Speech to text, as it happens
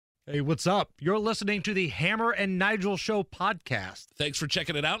Hey, what's up? You're listening to the Hammer and Nigel Show podcast. Thanks for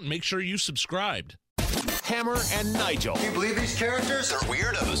checking it out, and make sure you subscribed. Hammer and Nigel. Can you believe these characters are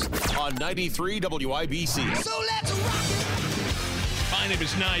weirdos? On 93 WIBC. So let's rock it! My name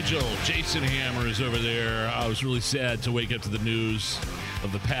is Nigel. Jason Hammer is over there. I was really sad to wake up to the news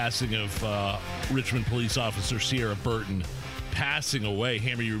of the passing of Richmond police officer Sierra Burton passing away.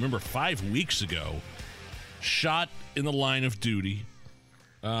 Hammer, you remember 5 weeks ago, shot in the line of duty.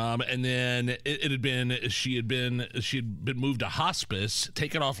 And then she had been moved to hospice,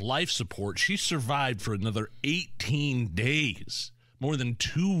 taken off life support. She survived for another 18 days, more than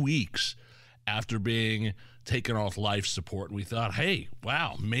 2 weeks after being taken off life support. And we thought, hey,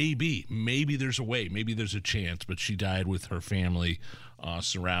 wow, maybe there's a way, maybe there's a chance. But she died with her family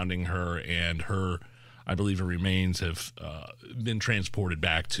surrounding her, and I believe her remains have been transported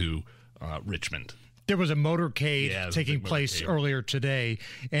back to Richmond. There was a motorcade taking place earlier today,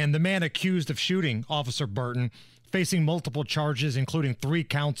 and the man accused of shooting Officer Burton facing multiple charges, including 3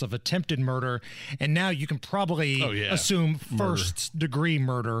 counts of attempted murder, and now you can probably assume first-degree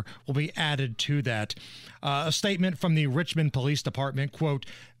murder will be added to that. A statement from the Richmond Police Department, quote,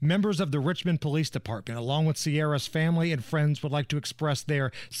 members of the Richmond Police Department, along with Sierra's family and friends, would like to express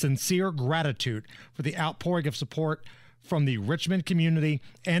their sincere gratitude for the outpouring of support from the Richmond community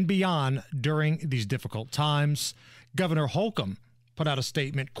and beyond during these difficult times. Governor Holcomb put out a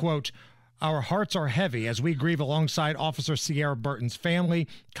statement, quote, our hearts are heavy as we grieve alongside Officer Sierra Burton's family,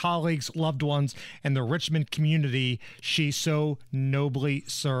 colleagues, loved ones, and the Richmond community she so nobly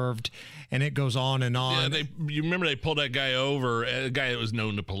served. And it goes on and on. Yeah, you remember they pulled that guy over, a guy that was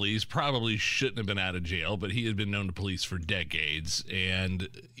known to police, probably shouldn't have been out of jail, but he had been known to police for decades. And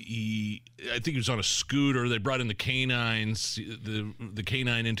I think he was on a scooter. They brought in the canines. The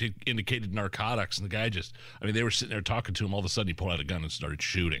canine indicated narcotics, and the guy they were sitting there talking to him. All of a sudden, he pulled out a gun and started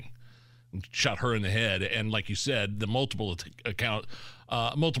shooting. Shot her in the head, and like you said, the multiple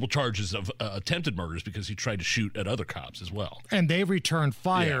charges of attempted murders because he tried to shoot at other cops as well. And they returned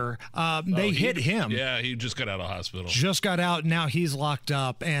fire. Yeah. They hit him. Yeah, he just got out of hospital. Just got out. Now he's locked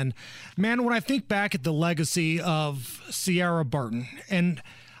up. And man, when I think back at the legacy of Sierra Burton, and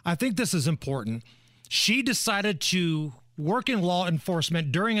I think this is important, she decided to work in law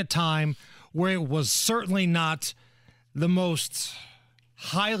enforcement during a time where it was certainly not the most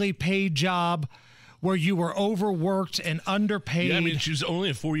highly paid job, where you were overworked and underpaid. Yeah, I mean, she was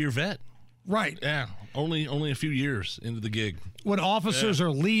only a 4-year vet. Right. Yeah, only a few years into the gig. When officers are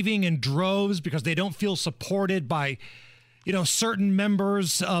leaving in droves because they don't feel supported by, certain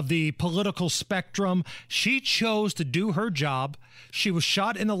members of the political spectrum, she chose to do her job. She was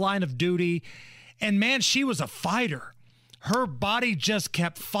shot in the line of duty, and man, she was a fighter. Her body just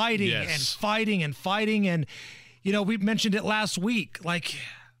kept fighting and fighting and fighting, and we mentioned it last week.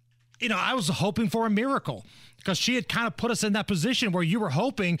 I was hoping for a miracle because she had kind of put us in that position where you were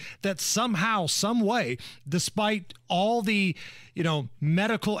hoping that somehow, some way, despite all the,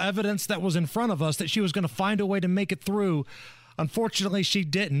 medical evidence that was in front of us, that she was going to find a way to make it through. Unfortunately, she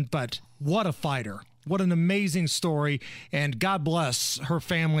didn't, but what a fighter. What an amazing story, and God bless her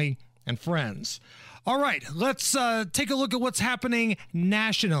family and friends. All right, let's take a look at what's happening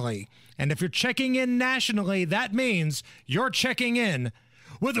nationally. And if you're checking in nationally, that means you're checking in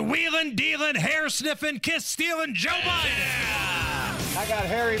with the wheeling, dealing, hair sniffing, kiss stealing Joe Biden. Yeah. I got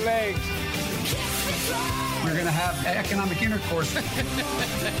hairy legs. We're going to have economic intercourse.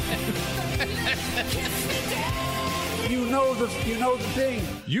 You know the thing.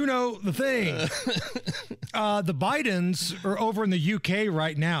 You know the thing. The Bidens are over in the UK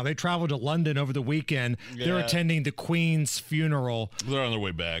right now. They traveled to London over the weekend. Yeah. They're attending the Queen's funeral. They're on their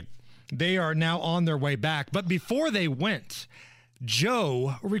way back. They are now on their way back. But before they went,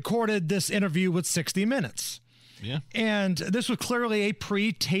 Joe recorded this interview with 60 Minutes. Yeah. And this was clearly a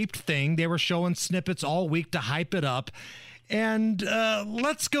pre-taped thing. They were showing snippets all week to hype it up. And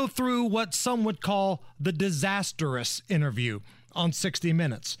let's go through what some would call the disastrous interview on 60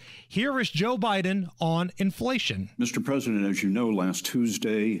 Minutes. Here is Joe Biden on inflation. Mr. President, as you know, last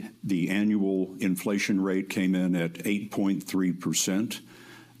Tuesday, the annual inflation rate came in at 8.3%.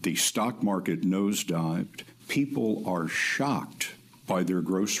 The stock market nosedived. People are shocked by their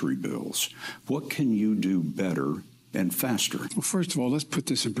grocery bills. What can you do better and faster? Well, first of all, let's put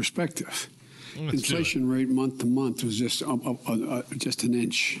this in perspective. Inflation rate month to month was just an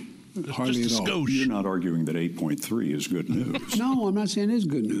inch. Hardly just at a all. skosh. You're not arguing that 8.3 is good news. No, I'm not saying it is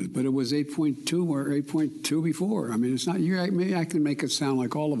good news, but it was 8.2 or 8.2 before. I mean, it's not. Maybe I can make it sound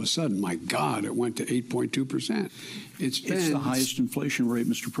like all of a sudden, my God, it went to 8.2%. It's the highest inflation rate,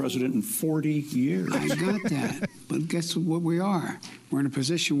 Mr. President, in 40 years. I got that. But guess what we are? We're in a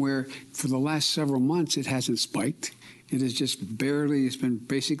position where for the last several months it hasn't spiked. It has just barely, it's been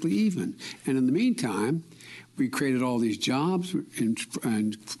basically even. And in the meantime, we created all these jobs,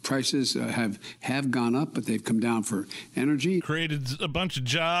 and prices have gone up, but they've come down for energy. Created a bunch of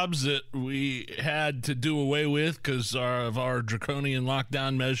jobs that we had to do away with because of our draconian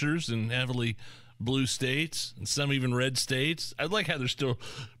lockdown measures in heavily blue states and some even red states. I like how they're still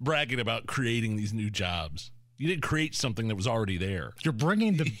bragging about creating these new jobs. You didn't create something that was already there. You're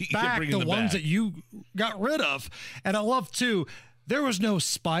bringing back the ones that you got rid of. And I love, too, there was no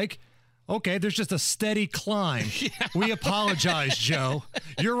spike. Okay, there's just a steady climb. Yeah. We apologize, Joe.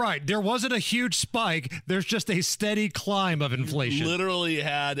 You're right. There wasn't a huge spike. There's just a steady climb of inflation. Literally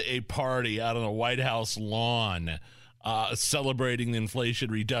had a party out on the White House lawn celebrating the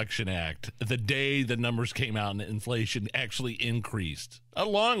Inflation Reduction Act the day the numbers came out and inflation actually increased,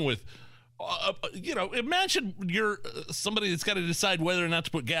 along with imagine you're somebody that's got to decide whether or not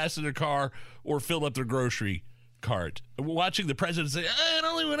to put gas in their car or fill up their grocery cart. Watching the president say, it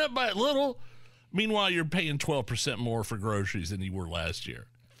only went up by a little. Meanwhile, you're paying 12% more for groceries than you were last year.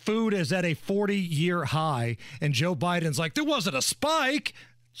 Food is at a 40-year high, and Joe Biden's like, there wasn't a spike,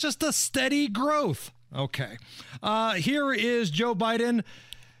 just a steady growth. Okay. Here is Joe Biden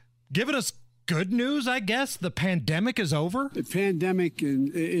giving us good news, I guess. The pandemic is over. The pandemic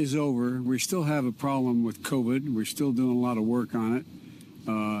is over. We still have a problem with COVID. We're still doing a lot of work on it.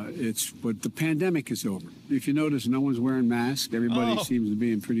 But the pandemic is over. If you notice, no one's wearing masks. Everybody seems to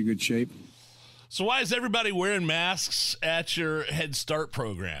be in pretty good shape. So why is everybody wearing masks at your Head Start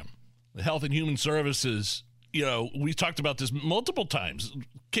program? The Health and Human Services, we talked about this multiple times,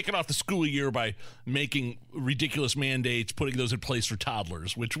 kicking off the school year by making ridiculous mandates, putting those in place for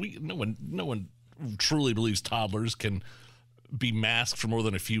toddlers, which no one truly believes toddlers can be masked for more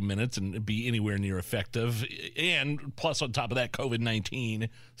than a few minutes and be anywhere near effective. And plus, on top of that, COVID-19,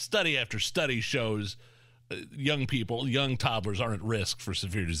 study after study shows young toddlers aren't at risk for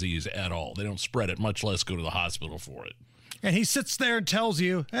severe disease at all. They don't spread it, much less go to the hospital for it. And he sits there and tells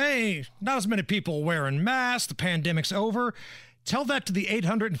you, hey, not as many people wearing masks. The pandemic's over. Tell that to the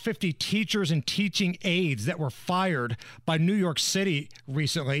 850 teachers and teaching aides that were fired by New York City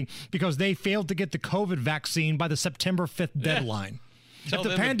recently because they failed to get the COVID vaccine by the September 5th deadline. If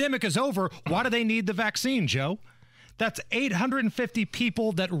the pandemic is over, why do they need the vaccine, Joe? That's 850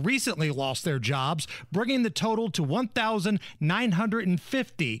 people that recently lost their jobs, bringing the total to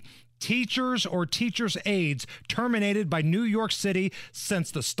 1,950 teachers or teachers' aides terminated by New York City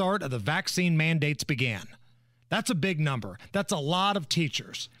since the start of the vaccine mandates began. That's a big number. That's a lot of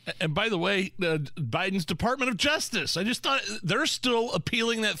teachers. And by the way, Biden's Department of Justice, I just thought they're still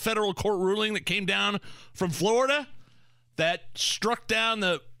appealing that federal court ruling that came down from Florida that struck down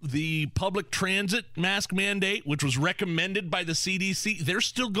the public transit mask mandate, which was recommended by the CDC. They're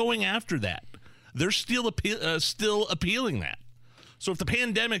still going after that. They're still appealing that. So if the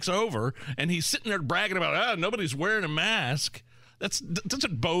pandemic's over and he's sitting there bragging about, nobody's wearing a mask, that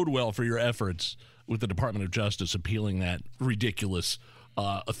doesn't bode well for your efforts with the Department of Justice appealing that ridiculous,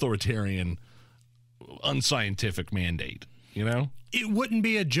 authoritarian, unscientific mandate, It wouldn't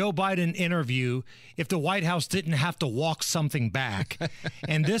be a Joe Biden interview if the White House didn't have to walk something back.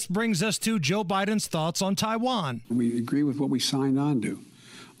 And this brings us to Joe Biden's thoughts on Taiwan. We agree with what we signed on to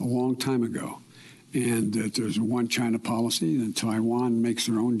a long time ago. And that there's a one China policy, and Taiwan makes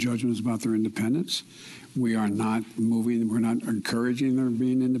their own judgments about their independence. We are not moving, we're not encouraging their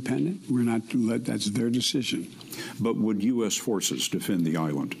being independent. That's their decision. But would U.S. forces defend the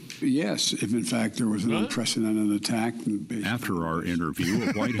island? Yes, if in fact there was an unprecedented attack. After our interview,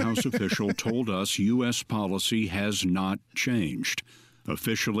 a White House official told us U.S. policy has not changed.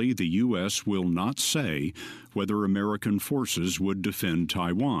 Officially, the U.S. will not say whether American forces would defend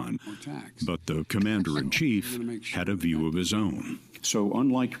Taiwan, but the commander-in-chief had a view of his own. So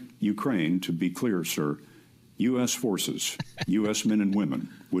unlike Ukraine, to be clear, sir, U.S. forces, U.S. men and women,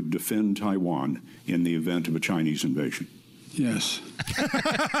 would defend Taiwan in the event of a Chinese invasion. Yes.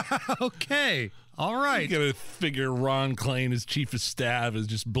 Okay. All right. You gotta figure Ron Klain, as chief of staff, is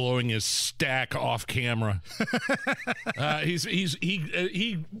just blowing his stack off camera.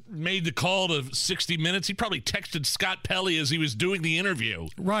 He made the call to 60 Minutes. He probably texted Scott Pelley as he was doing the interview.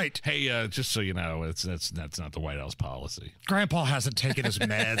 Right. Hey, just so you know, that's not the White House policy. Grandpa hasn't taken his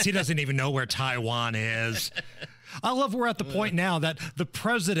meds. He doesn't even know where Taiwan is. I love we're at the point now that the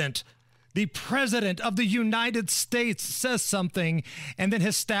president of the United States says something, and then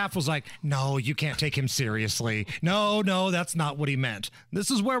his staff was like, no, you can't take him seriously. No, that's not what he meant. This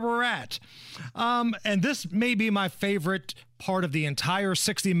is where we're at. And this may be my favorite part of the entire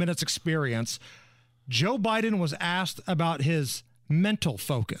 60 Minutes experience. Joe Biden was asked about his mental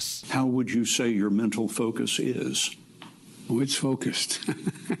focus. How would you say your mental focus is? Oh, it's focused.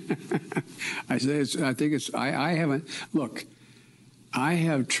 I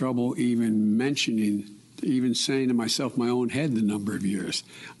have trouble even saying to myself my own head the number of years.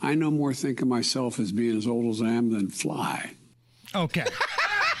 I no more think of myself as being as old as I am than fly. Okay.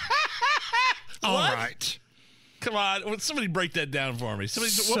 All right. Come on, somebody break that down for me.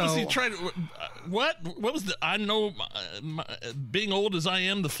 What was he trying to? What was the? I know, being old as I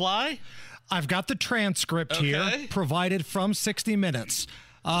am, the fly. I've got the transcript here provided from 60 Minutes.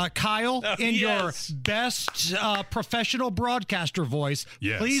 Kyle, your best professional broadcaster voice,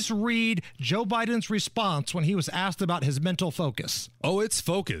 please read Joe Biden's response when he was asked about his mental focus. Oh, it's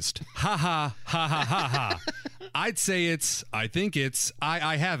focused. Ha ha ha ha ha ha.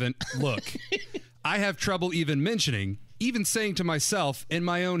 I haven't. Look, I have trouble even saying to myself in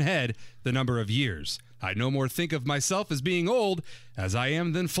my own head the number of years. I no more think of myself as being old as I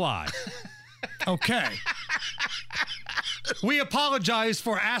am than fly. Okay. We apologize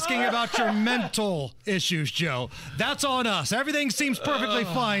for asking about your mental issues, Joe. That's on us. Everything seems perfectly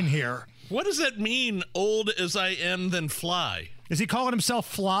fine here. What does that mean, old as I am than fly? Is he calling himself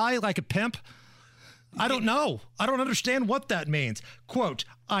fly like a pimp? I don't know. I don't understand what that means. Quote,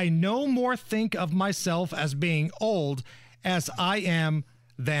 I no more think of myself as being old as I am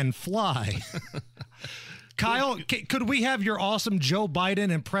than fly. Kyle, could we have your awesome Joe Biden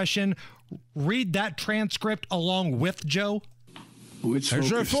impression read that transcript along with Joe? Oh, it's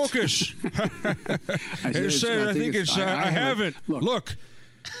focused. It's focus. I haven't. Look,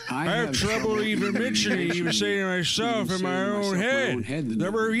 I have trouble even mentioning, even saying to myself in my own head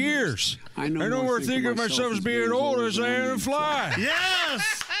number of years. I no more think of myself as being old as I am and fly.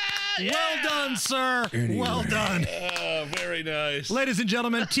 Yes! Well done, sir. Anyway. Well done. Very nice. Ladies and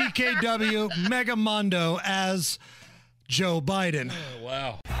gentlemen, TKW Megamondo as Joe Biden. Oh,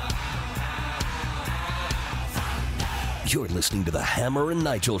 wow. You're listening to the Hammer and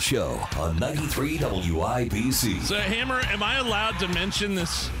Nigel Show on 93 WIBC. So, Hammer, am I allowed to mention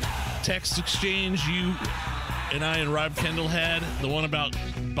this text exchange you and I and Rob Kendall had? The one about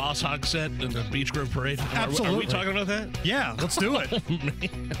Boss Hogsett and the Beech Grove Parade? Absolutely. Are we talking about that? Yeah, let's do it.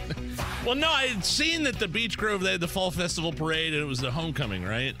 Well, no, I had seen that the Beech Grove, they had the Fall Festival Parade, and it was the homecoming,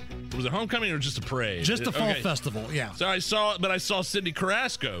 right? Was it homecoming or just a parade? Just the Fall Festival, yeah. So I saw Sidney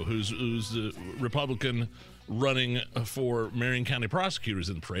Carrasco, who's the Republican running for Marion County prosecutors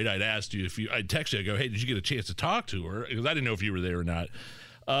in the parade. I'd asked you I'd text you, I go, hey, did you get a chance to talk to her? Because I didn't know if you were there or not.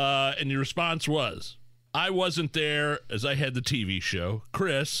 And your response was, I wasn't there as I had the TV show.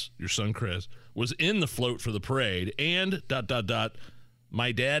 Chris, your son Chris, was in the float for the parade, and ...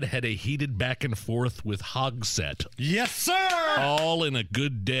 my dad had a heated back and forth with Hogsett. Yes, sir! All in a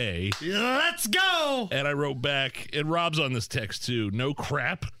good day. Let's go! And I wrote back, and Rob's on this text too, no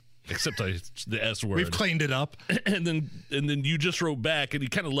crap, except the S word. We've cleaned it up. And then you just wrote back, and he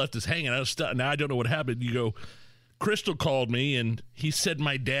kind of left us hanging. Now I don't know what happened. You go, Crystal called me, and he said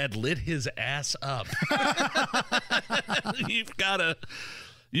my dad lit his ass up. You've got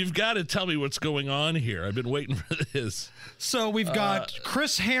to tell me what's going on here. I've been waiting for this. So we've got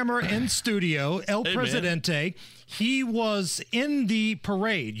Chris Hammer in studio, El Presidente. Man. He was in the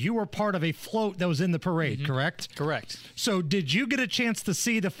parade. You were part of a float that was in the parade, correct? Correct. So did you get a chance to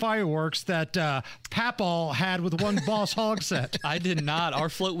see the fireworks that Papal had with one Boss Hogsett? I did not. Our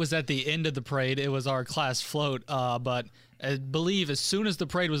float was at the end of the parade. It was our class float, but I believe as soon as the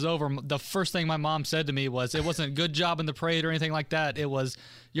parade was over, the first thing my mom said to me was, it wasn't a good job in the parade or anything like that. It was,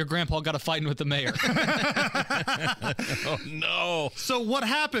 your grandpa got a fighting with the mayor. Oh, no. So what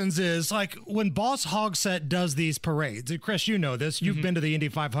happens is, like, when Boss Hogsett does these parades, and Chris, you know this, you've been to the Indy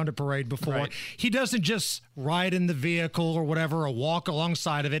 500 parade before. Right. He doesn't just ride in the vehicle or whatever, or walk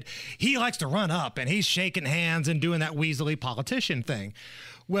alongside of it. He likes to run up, and he's shaking hands and doing that weaselly politician thing.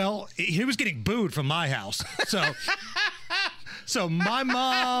 Well, he was getting booed from my house. So my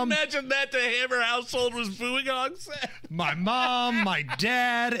mom. Imagine that the Hammer household was booing Hogsett. My mom, my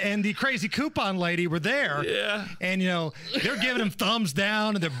dad, and the crazy coupon lady were there. Yeah. And, they're giving him thumbs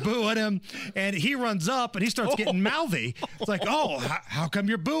down and they're booing him. And he runs up and he starts getting mouthy. It's like, oh, how come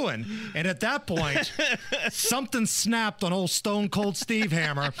you're booing? And at that point, something snapped on old Stone Cold Steve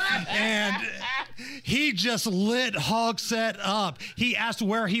Hammer. And he just lit Hogsett up. He asked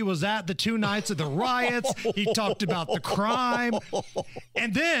where he was at the 2 nights of the riots. He talked about the crime.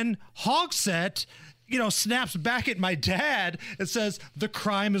 And then Hogsett, snaps back at my dad and says, the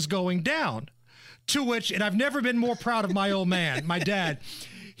crime is going down. To which, and I've never been more proud of my old man, my dad,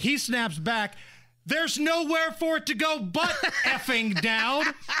 he snaps back, there's nowhere for it to go but effing down.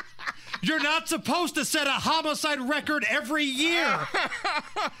 You're not supposed to set a homicide record every year.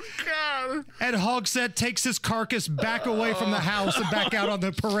 God. And Hogsett takes his carcass back away from the house and back out on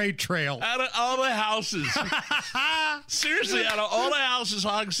the parade trail. Out of all the houses. Seriously, out of all the houses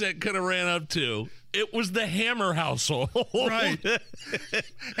Hogsett could have ran up to, it was the Hammer household. Right.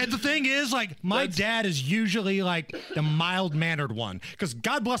 And the thing is, my dad is usually the mild-mannered one. Because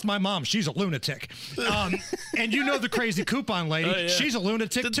God bless my mom, she's a lunatic. And the crazy coupon lady, oh, yeah. She's a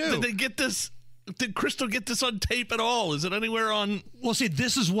lunatic too. Did they get this? Did Crystal get this on tape at all? Is it anywhere on? Well, see,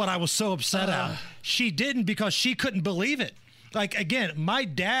 this is what I was so upset at. She didn't because she couldn't believe it. Again, my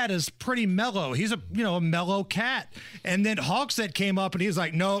dad is pretty mellow. He's a mellow cat. And then Hogsett came up and he's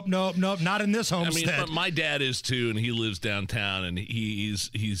like, nope, not in this homestead. But my dad is too, and he lives downtown, and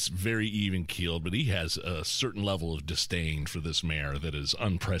he's very even-keeled, but he has a certain level of disdain for this mayor that is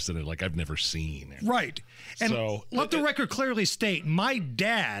unprecedented, I've never seen. Right. And let the record clearly state, my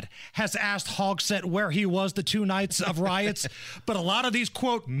dad has asked Hogsett where he was the 2 nights of riots, but a lot of these,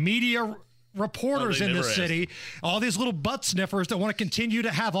 quote, media reporters in this city, all these little butt sniffers that want to continue to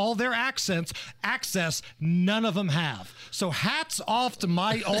have all their access, none of them have. So hats off to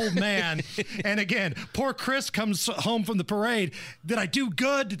my old man. And again, poor Chris comes home from the parade. Did I do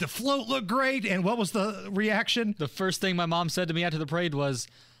good? Did the float look great? And what was the reaction? The first thing my mom said to me after the parade was,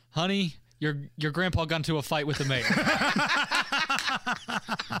 honey, your grandpa got into a fight with the mayor.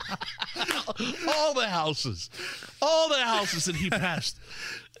 All the houses that he passed.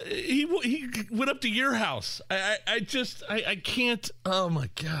 He went up to your house. I can't. Oh my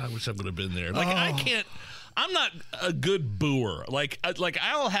God! I wish I would have been there. I can't. I'm not a good booer.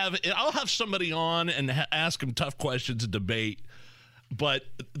 I'll have somebody on and ask them tough questions and debate. But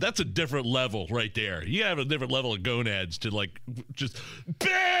that's a different level right there. You have a different level of gonads to just boo.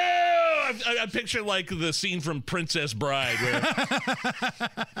 I picture the scene from Princess Bride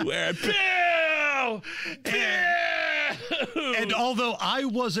where boo. And although I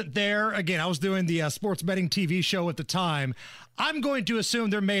wasn't there, again, I was doing the sports betting TV show at the time. I'm going to assume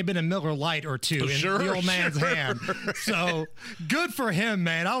there may have been a Miller Lite or two in the old man's hand. So good for him,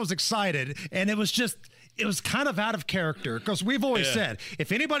 man. I was excited, and it was kind of out of character because we've always said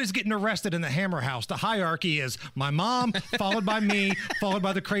if anybody's getting arrested in the Hammer house, the hierarchy is my mom, followed by me, followed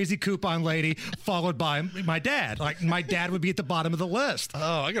by the crazy coupon lady, followed by my dad. My dad would be at the bottom of the list.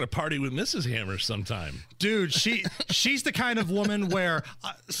 Oh, I got to party with Mrs. Hammer sometime. Dude, she's the kind of woman where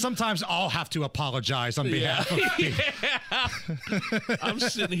sometimes I'll have to apologize on behalf of you. I'm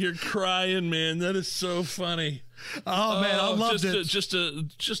sitting here crying, man. That is so funny. Oh man, I loved it. Just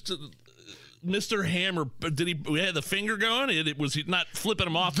Mr. Hammer, did he had the finger going? Was he not flipping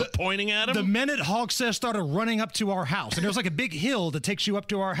him off but pointing at him? The minute Hogsett started running up to our house, and there was a big hill that takes you up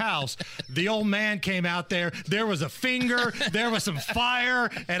to our house, the old man came out there. There was a finger, there was some fire,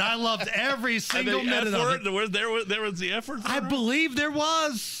 and I loved every single minute of it. There was the effort? I believe there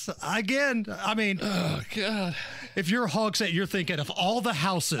was. Again, oh, God. If you're Hogsett, you're thinking of all the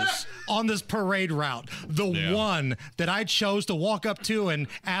houses on this parade route, the one that I chose to walk up to and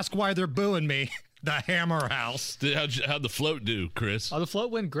ask why they're booing me, the Hammer house. How'd the float do, Chris? The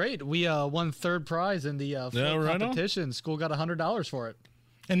float went great. We won 3rd prize in the float competition. School got $100 for it.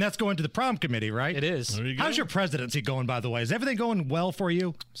 And that's going to the prom committee, right? It is. There you go. How's your presidency going, by the way? Is everything going well for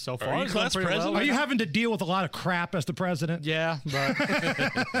you? So far, you class president? Are you having to deal with a lot of crap as the president? Yeah, but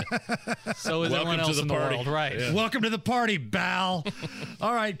so is everyone else in the world, right? Yeah. Welcome to the party, Bal.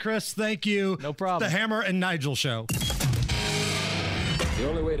 All right, Chris, thank you. No problem. The Hammer and Nigel Show. The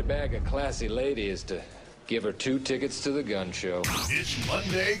only way to bag a classy lady is to give her 2 tickets to the gun show. It's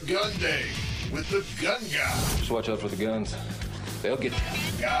Monday Gun Day with the Gun Guy. Just watch out for the guns. They'll get you.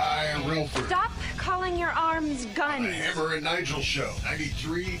 Guy Relford. Stop calling your arms guns? Hammer and Nigel Show,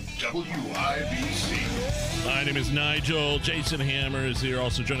 93 WIBC. My name is Nigel. Jason Hammer is here,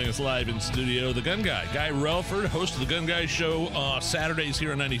 also joining us live in studio. The Gun Guy, Guy Relford, host of the Gun Guy Show, Saturdays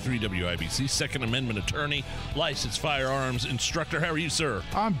here on 93 WIBC. Second Amendment attorney, licensed firearms instructor. How are you, sir?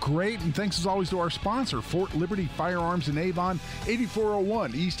 I'm great, and thanks as always to our sponsor, Fort Liberty Firearms in Avon,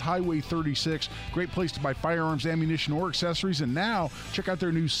 8401 East Highway 36. Great place to buy firearms, ammunition, or accessories. And now, check out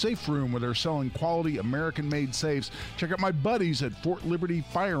their new safe room where they're selling quality American-made safes. Check out my buddies at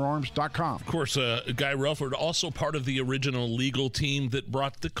FortLibertyFirearms.com. Of course, Guy Relford, also part of the original legal team that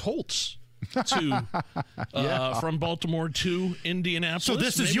brought the Colts to from Baltimore to Indianapolis. So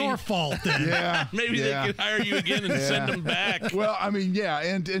this is your fault then. Yeah. Maybe they could hire you again and send them back. Well, I mean, yeah,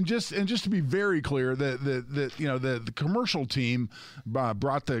 and just to be very clear, the commercial team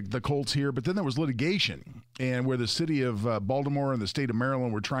brought the Colts here, but then there was litigation, and where the city of Baltimore and the state of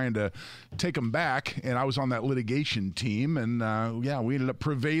Maryland were trying to take them back, and I was on that litigation team, and we ended up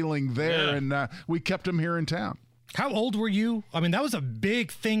prevailing there, and we kept them here in town. How old were you? I mean, that was a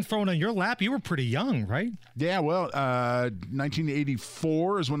big thing thrown on your lap. You were pretty young, right? Yeah, well,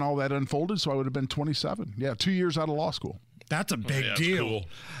 1984 is when all that unfolded, so I would have been 27. Yeah, 2 years out of law school. That's a big deal. Cool.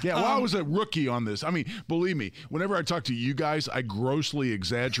 Yeah, well, I was a rookie on this. I mean, believe me, whenever I talk to you guys, I grossly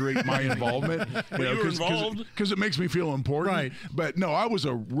exaggerate my involvement. You were involved? Because it makes me feel important. Right. But no, I was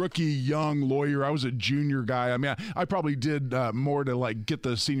a rookie young lawyer. I was a junior guy. I mean, I probably did more to like get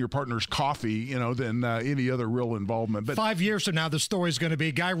the senior partners coffee, than any other real involvement. But 5 years from now, the story's going to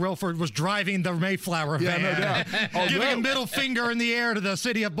be Guy Relford was driving the Mayflower van. No doubt. Giving a middle finger in the air to the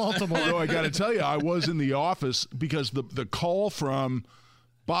city of Baltimore. Although I got to tell you, I was in the office because the call from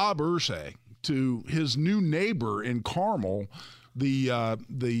Bob Irsay to his new neighbor in Carmel,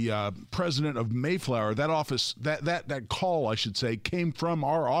 the president of Mayflower, that office, that call, I should say, came from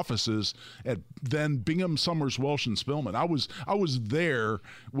our offices at then Bingham, Summers, Welsh, and Spillman. I was there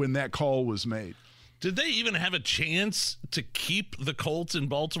when that call was made. Did they even have a chance to keep the Colts in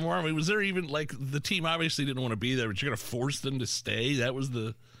Baltimore? I mean, was there even, like, the team obviously didn't want to be there, but you're going to force them to stay? That was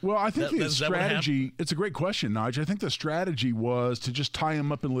the... Well, I think the strategy, it's a great question, Nigel. I think the strategy was to just tie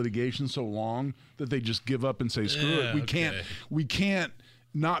them up in litigation so long that they just give up and say, screw it. We can't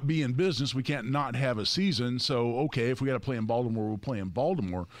not be in business. We can't not have a season. So, okay, if we got to play in Baltimore, we'll play in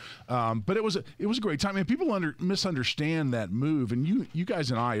Baltimore. But it was a great time. I mean, people misunderstand that move. And you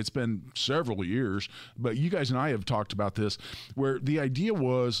guys and I, it's been several years, but you guys and I have talked about this, where the idea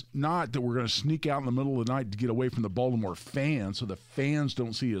was not that we're going to sneak out in the middle of the night to get away from the Baltimore fans so the fans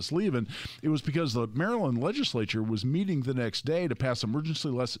don't see us leaving. It was because the Maryland legislature was meeting the next day to pass emergency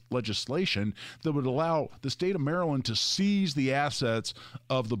legislation that would allow the state of Maryland to seize the assets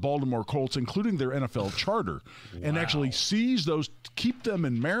of the Baltimore Colts, including their NFL charter, and actually seize those, keep them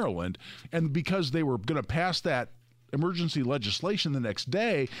in Maryland. And because they were going to pass that emergency legislation the next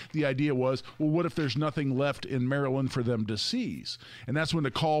day, the idea was, well, what if there's nothing left in Maryland for them to seize? And that's when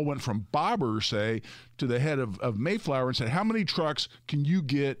the call went from Bob Irsay to the head of Mayflower and said, how many trucks can you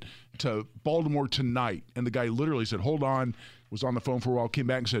get to Baltimore tonight? And the guy literally said, hold on, was on the phone for a while, came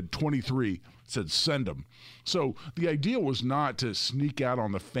back and said 23, said send them. So the idea was not to sneak out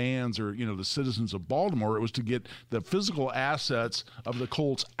on the fans or, the citizens of Baltimore. It was to get the physical assets of the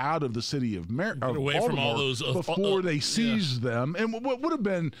Colts out of the city of away Baltimore from all those, before they seized them. And what would have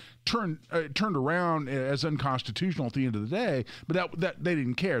been turned around as unconstitutional at the end of the day, but that they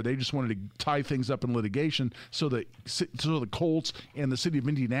didn't care. They just wanted to tie things up in litigation so the Colts and the city of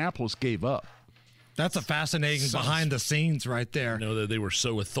Indianapolis gave up. That's a fascinating behind the scenes right there. That they were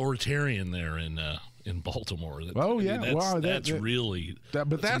so authoritarian there in Baltimore. That's really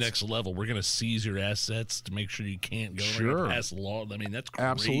the next level. We're going to seize your assets to make sure you can't go. We're going to pass a law. I mean, that's crazy.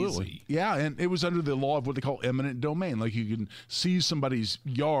 Absolutely. Yeah, and it was under the law of what they call eminent domain. Like you can seize somebody's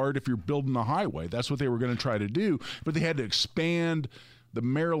yard if you're building a highway. That's what they were going to try to do, but they had to expand the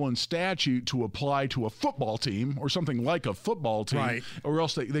Maryland statute to apply to a football team or something like a football team, or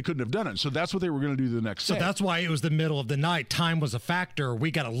else they couldn't have done it. So that's what they were going to do the next day. So that's why it was the middle of the night. Time was a factor. We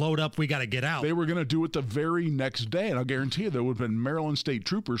got to load up. We got to get out. They were going to do it the very next day, and I'll guarantee you there would have been Maryland State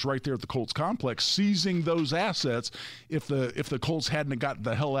Troopers right there at the Colts complex seizing those assets if the Colts hadn't got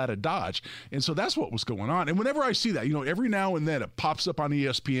the hell out of Dodge. And so that's what was going on. And whenever I see that, every now and then it pops up on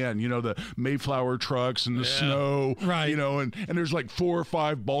ESPN, the Mayflower trucks and the snow, and there's like 4 or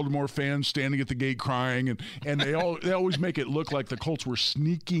 5 Baltimore fans standing at the gate crying, and they always make it look like the Colts were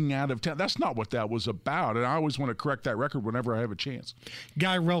sneaking out of town. That's not what that was about, and I always want to correct that record whenever I have a chance.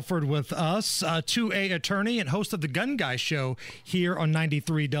 Guy Relford with us, 2A attorney and host of the Gun Guy Show here on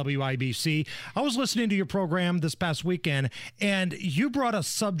 93 WIBC. I was listening to your program this past weekend, and you brought a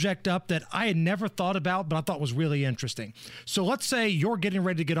subject up that I had never thought about, but I thought was really interesting. So let's say you're getting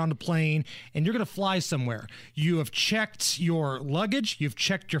ready to get on the plane, and you're going to fly somewhere. You have checked your luggage, you've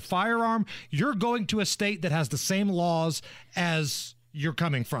checked your firearm, you're going to a state that has the same laws as you're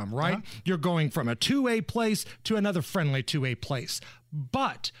coming from, right? You're going from a 2A place to another friendly 2A place.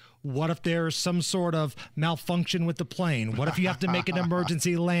 But what if there's some sort of malfunction with the plane? What if you have to make an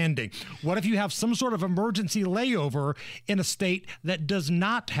emergency landing? What if you have some sort of emergency layover in a state that does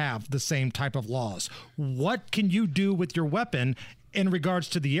not have the same type of laws? What can you do with your weapon in regards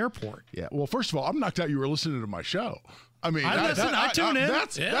to the airport? Yeah, well, first of all, I'm knocked out you were listening to my show. I mean, I tune in.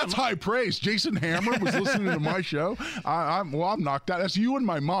 That's high praise. Jason Hammer was listening to my show. I'm knocked out. That's you and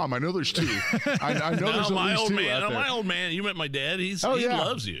my mom. I know there's 2. I know there's at least 2 out there. My old man, you met my dad. He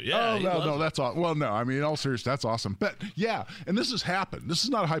loves you. Yeah. No, that's all. Well, no, I mean, in all seriousness, that's awesome. But yeah, and this has happened. This is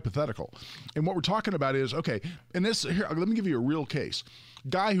not a hypothetical. And what we're talking about is, okay, and this here, let me give you a real case.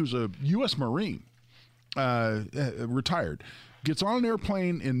 Guy who's a U.S. Marine, retired, gets on an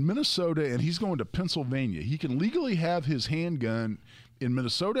airplane in Minnesota, and he's going to Pennsylvania. He can legally have his handgun in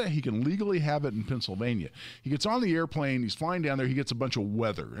Minnesota. He can legally have it in Pennsylvania. He gets on the airplane. He's flying down there. He gets a bunch of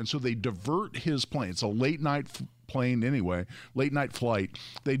weather, and so they divert his plane. It's a late-night plane anyway, late-night flight.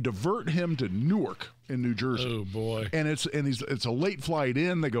 They divert him to Newark in New Jersey. Oh, boy. And it's a late flight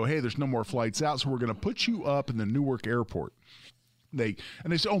in. They go, hey, there's no more flights out, so we're going to put you up in the Newark airport. They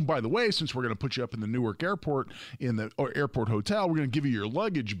say, oh, by the way, since we're going to put you up in the Newark airport or airport hotel, we're going to give you your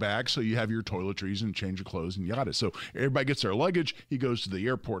luggage back so you have your toiletries and change of clothes and yada. So everybody gets their luggage. He goes to the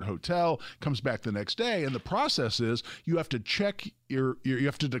airport hotel, comes back the next day, and the process is you have to check you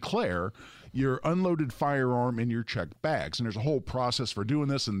have to declare your unloaded firearm in your checked bags. And there's a whole process for doing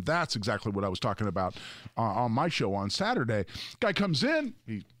this, and that's exactly what I was talking about on my show on Saturday. Guy comes in,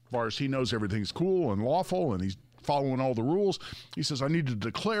 as far as he knows, everything's cool and lawful, and he's following all the rules. He says, I need to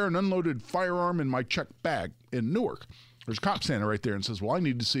declare an unloaded firearm in my checked bag in Newark. There's a cop standing right there and says, well, I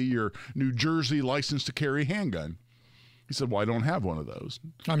need to see your New Jersey license to carry handgun. He said, well, I don't have one of those.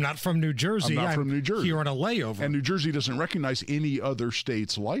 I'm not from New Jersey. I'm not from New Jersey. Here on a layover. And New Jersey doesn't recognize any other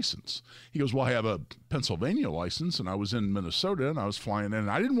state's license. He goes, well, I have a Pennsylvania license, and I was in Minnesota, and I was flying in, and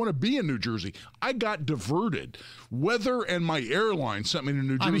I didn't want to be in New Jersey. I got diverted. Weather and my airline sent me to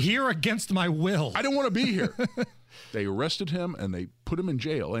New Jersey. I'm here against my will. I didn't want to be here. They arrested him, and they put him in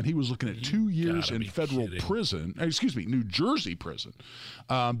jail, and he was looking at 2 years in federal prison, New Jersey prison,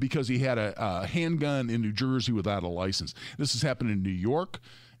 because he had a handgun in New Jersey without a license. This has happened in New York.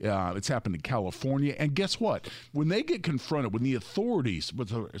 It's happened in California. And guess what? When they get confronted, when the authorities,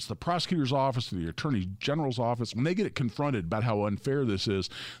 it's the prosecutor's office, the attorney general's office, when they get confronted about how unfair this is,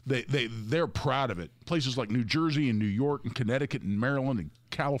 they're proud of it. Places like New Jersey and New York and Connecticut and Maryland and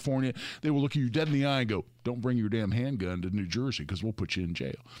California, they will look you dead in the eye and go, don't bring your damn handgun to New Jersey because we'll put you in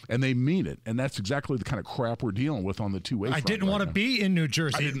jail. And they mean it. And that's exactly the kind of crap we're dealing with on the 2A front. I didn't want to be in New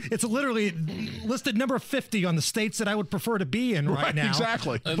Jersey. It's literally listed number 50 on the states that I would prefer to be in right now.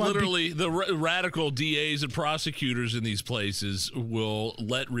 Exactly. And literally, the radical DAs and prosecutors in these places will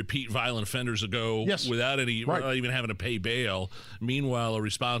let repeat violent offenders go without without even having to pay bail. Meanwhile, a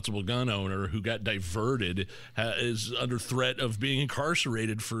responsible gun owner who got diverted is under threat of being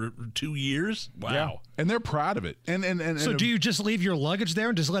incarcerated for 2 years. Wow. Yeah. And they're proud of it. So do you just leave your luggage there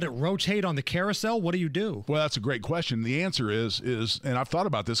and just let it rotate on the carousel? What do you do? Well, that's a great question. The answer is, and I've thought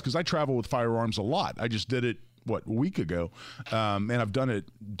about this because I travel with firearms a lot. I just did it a week ago, and I've done it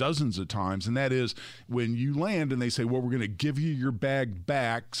dozens of times, and that is when you land and they say, well, we're going to give you your bag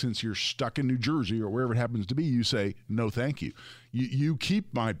back since you're stuck in New Jersey or wherever it happens to be, you say, no, thank you. You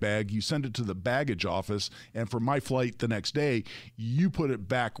keep my bag, you send it to the baggage office, and for my flight the next day, you put it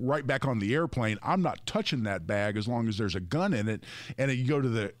right back on the airplane. I'm not touching that bag as long as there's a gun in it. And then you go to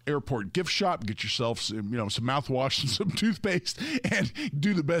the airport gift shop, get yourself some mouthwash and some toothpaste, and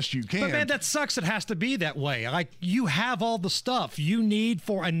do the best you can. But man, that sucks. It has to be that way. Like, you have all the stuff you need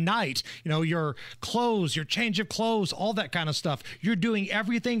for a night. Your clothes, your change of clothes, all that kind of stuff. You're doing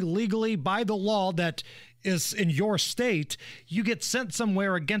everything legally by the law that is in your state, you get sent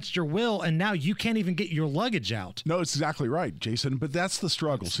somewhere against your will, and now you can't even get your luggage out. No, it's exactly right, Jason. But that's the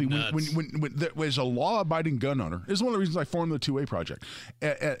struggle. See, when as a law-abiding gun owner, this is one of the reasons I formed the 2A Project.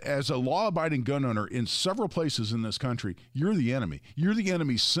 As a law-abiding gun owner in several places in this country, you're the enemy. You're the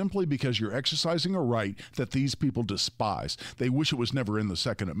enemy simply because you're exercising a right that these people despise. They wish it was never in the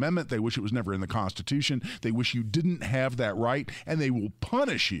Second Amendment. They wish it was never in the Constitution. They wish you didn't have that right, and they will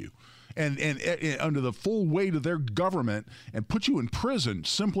punish you. And under the full weight of their government and put you in prison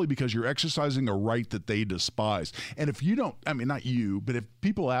simply because you're exercising a right that they despise. And if you don't, I mean, not you, but if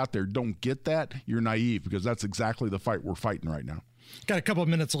people out there don't get that, you're naive, because that's exactly the fight we're fighting right now. Got a couple of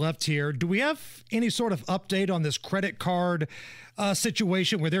minutes left here. Do we have any sort of update on this credit card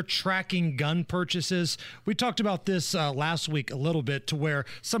situation where they're tracking gun purchases? We talked about this last week a little bit, to where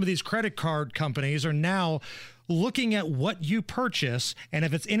some of these credit card companies are now looking at what you purchase, and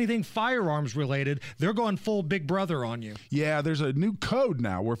if it's anything firearms related, they're going full Big Brother on you. Yeah, there's a new code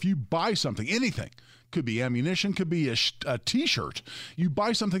now where if you buy something, anything, could be ammunition, could be a T-shirt, you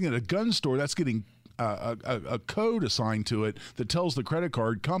buy something at a gun store, that's getting a code assigned to it that tells the credit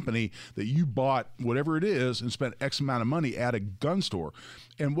card company that you bought whatever it is and spent X amount of money at a gun store.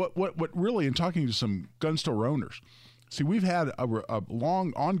 And what really, in talking to some gun store owners, see, we've had a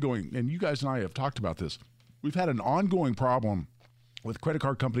long ongoing, and you guys and I have talked about this, we've had an ongoing problem with credit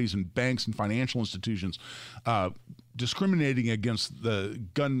card companies and banks and financial institutions discriminating against the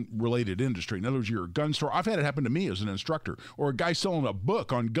gun-related industry. In other words, you're a gun store. I've had it happen to me as an instructor, or a guy selling a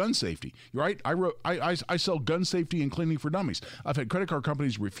book on gun safety. Right? I sell gun safety and cleaning for dummies. I've had credit card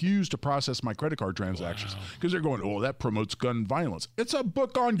companies refuse to process my credit card transactions because they're going, oh, that promotes gun violence. It's a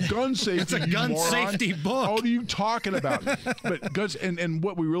book on gun safety. It's a gun safety book. What are you talking about? But guns, and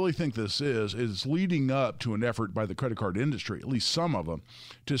what we really think this is leading up to an effort by the credit card industry, at least some of them,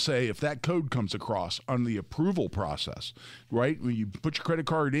 to say if that code comes across on the approval process, right? When you put your credit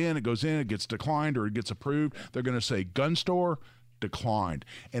card in, it goes in, it gets declined or it gets approved, they're going to say gun store declined.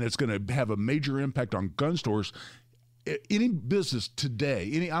 And it's going to have a major impact on gun stores. Any business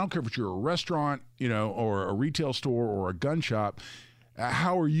today, I don't care if you're a restaurant, or a retail store or a gun shop,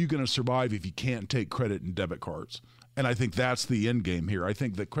 how are you going to survive if you can't take credit and debit cards? And I think that's the end game here. I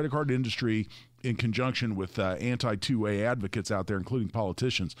think the credit card industry, in conjunction with anti-2A advocates out there, including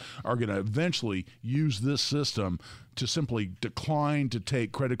politicians, are going to eventually use this system to simply decline to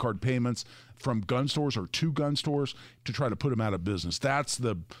take credit card payments from gun stores or to gun stores to try to put them out of business. That's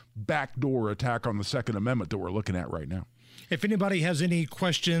the backdoor attack on the Second Amendment that we're looking at right now. If anybody has any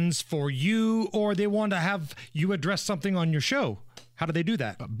questions for you, or they want to have you address something on your show, how do they do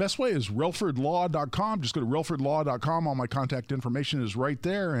that? Best way is relfordlaw.com. Just go to relfordlaw.com. All my contact information is right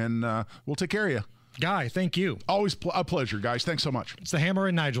there, and we'll take care of you. Guy, thank you. Always a pleasure, guys. Thanks so much. It's the Hammer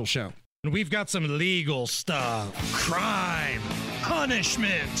and Nigel Show. We've got some legal stuff. Crime,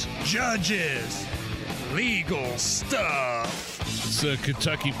 punishment, judges, legal stuff. So a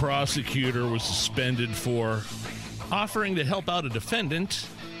Kentucky prosecutor was suspended for offering to help out a defendant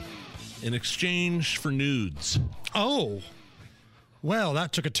in exchange for nudes. Oh. Well,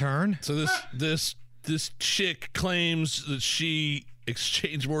 that took a turn. So this chick claims that she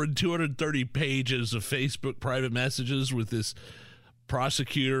exchanged more than 230 pages of Facebook private messages with this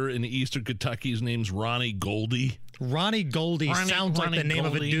prosecutor in Eastern Kentucky. His name's Ronnie Goldie. Ronnie Goldie sounds like the name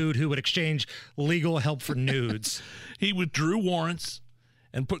of a dude who would exchange legal help for nudes. He withdrew warrants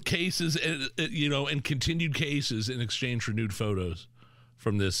and put cases, and continued cases in exchange for nude photos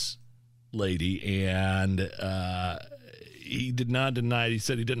from this lady. And he did not deny it. He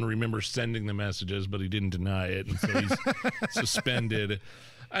said he didn't remember sending the messages, but he didn't deny it, and so he's suspended.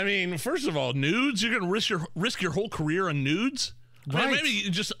 I mean, first of all, nudes? You're going to risk your whole career on nudes? Right. I mean, maybe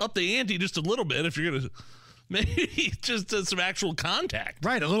just up the ante just a little bit if you're going to maybe just some actual contact.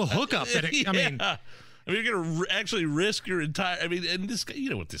 Right, a little hookup. You're going to actually risk your entire... I mean, and this guy, you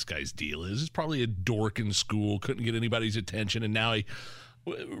know what this guy's deal is. He's probably a dork in school, couldn't get anybody's attention, and now he...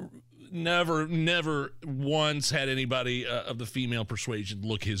 Never once had anybody of the female persuasion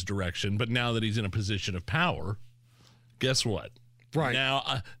look his direction. But now that he's in a position of power, guess what? Right. Now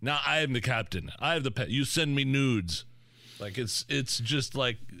I am the captain. I have the pet. You send me nudes. Like it's just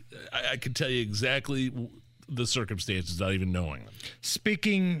like I can tell you exactly the circumstances without even knowing them.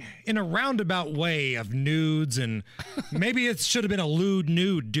 Speaking in a roundabout way of nudes, and maybe it should have been a lewd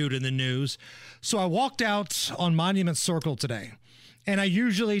nude dude in the news. So I walked out on Monument Circle today. And I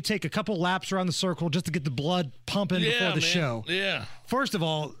usually take a couple laps around the circle just to get the blood pumping before the show. Yeah. First of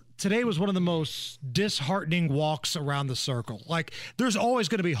all, today was one of the most disheartening walks around the circle. Like, there's always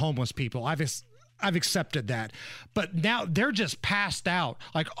going to be homeless people. I've accepted that. But now they're just passed out,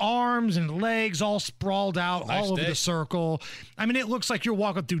 like arms and legs all sprawled out all over the circle. I mean, it looks like you're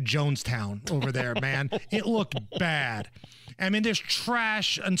walking through Jonestown over there, man. It looked bad. I mean, there's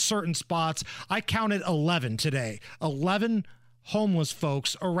trash in certain spots. I counted 11 today. 11 homeless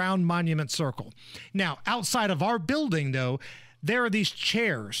folks around Monument Circle. Now, outside of our building, though, there are these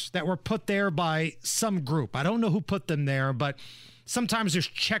chairs that were put there by some group. I don't know who put them there, but sometimes there's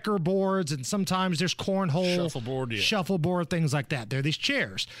checkerboards and sometimes there's cornhole, shuffleboard, things like that. There are these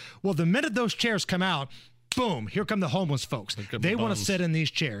chairs. Well, the minute those chairs come out, boom, here come the homeless folks. They want to sit in these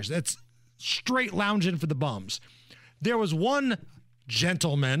chairs. It's straight lounging for the bums. There was one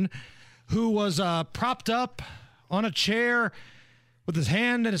gentleman who was propped up on a chair with his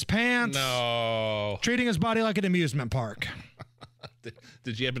hand in his pants. No. Treating his body like an amusement park.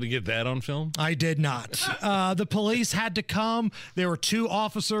 Did you happen to get that on film? I did not. The police had to come. There were 2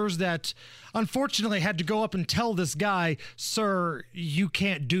 officers that unfortunately had to go up and tell this guy, "Sir, you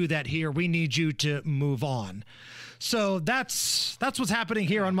can't do that here. We need you to move on." So that's what's happening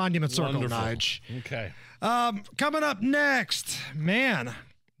here on Monument Circle, Nige. Okay. Coming up next, man,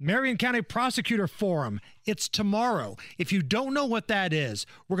 Marion County Prosecutor Forum. It's tomorrow. If you don't know what that is,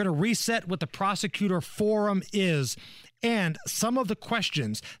 we're going to reset what the Prosecutor Forum is and some of the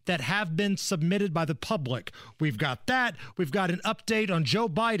questions that have been submitted by the public. We've got that. We've got an update on Joe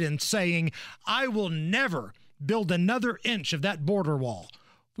Biden saying, "I will never build another inch of that border wall."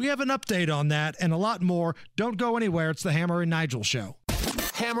 We have an update on that and a lot more. Don't go anywhere. It's the Hammer and Nigel Show.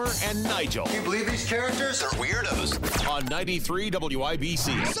 Hammer and Nigel. Can you believe these characters are weirdos? On 93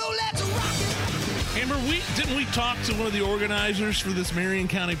 WIBC. So let's rock it! Hammer, didn't we talk to one of the organizers for this Marion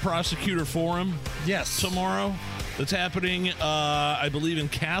County Prosecutor Forum? Yes. Tomorrow? That's happening, I believe, in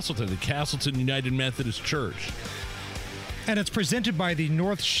Castleton, the Castleton United Methodist Church. And it's presented by the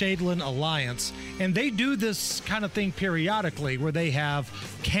North Shadeland Alliance. And they do this kind of thing periodically where they have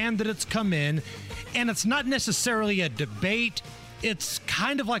candidates come in, and it's not necessarily a debate. It's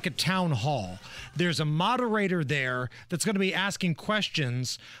kind of like a town hall. There's a moderator there that's going to be asking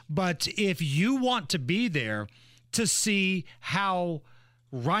questions. But if you want to be there to see how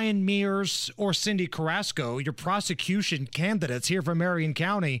Ryan Mears or Cindy Carrasco, your prosecution candidates here from Marion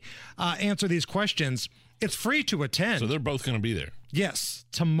County, answer these questions, it's free to attend. So they're both going to be there. Yes.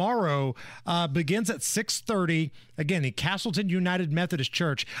 Tomorrow begins at 6:30. Again, the Castleton United Methodist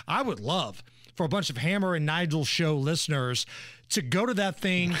Church. I would love for a bunch of Hammer and Nigel Show listeners to go to that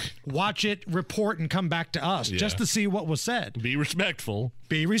thing, watch it, report, and come back to us just to see what was said. Be respectful.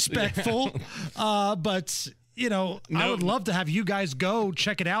 Be respectful. But, you know, I would love to have you guys go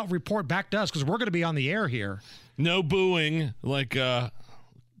check it out, report back to us, because we're going to be on the air here. No booing like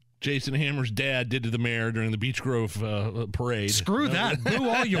Jason Hammer's dad did to the mayor during the Beech Grove parade. Screw that. Boo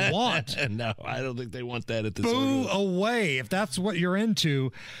all you want. No, I don't think they want that at this Boo away if that's what you're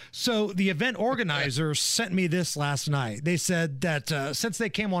into. So the event organizers sent me this last night. They said that since they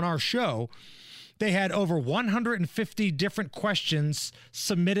came on our show, they had over 150 different questions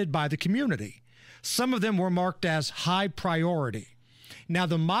submitted by the community. Some of them were marked as high priority. Now,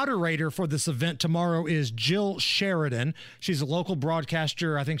 the moderator for this event tomorrow is Jill Sheridan. She's a local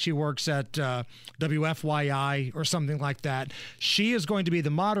broadcaster. I think she works at WFYI or something like that. She is going to be the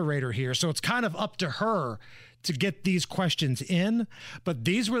moderator here. So it's kind of up to her to get these questions in. But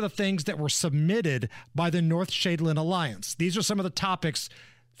these were the things that were submitted by the North Shadeland Alliance. These are some of the topics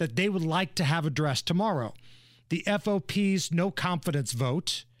that they would like to have addressed tomorrow. The FOP's no confidence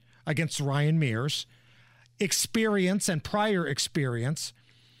vote against Ryan Mears, experience and prior experience,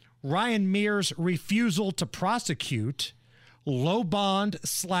 Ryan Mears' refusal to prosecute, low bond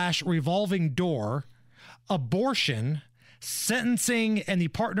 / revolving door, abortion, sentencing and the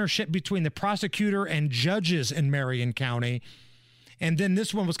partnership between the prosecutor and judges in Marion County. And then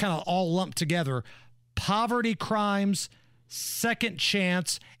this one was kind of all lumped together: poverty crimes, second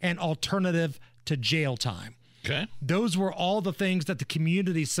chance, and alternative to jail time. Okay. Those were all the things that the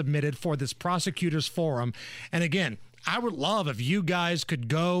community submitted for this prosecutors forum. And again, I would love if you guys could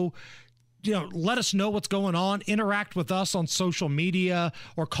go, let us know what's going on, interact with us on social media,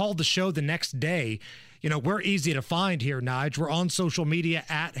 or call the show the next day. We're easy to find here, Nige. We're on social media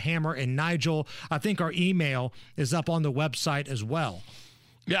at Hammer and Nigel. I think our email is up on the website as well.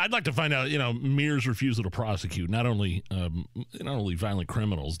 Yeah, I'd like to find out, Mears' refusal to prosecute, not only violent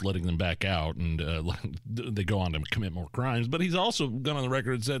criminals, letting them back out and they go on to commit more crimes, but he's also gone on the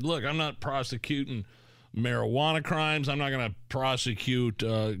record and said, look, I'm not prosecuting marijuana crimes. I'm not going to prosecute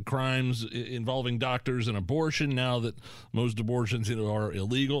crimes involving doctors and abortion now that most abortions are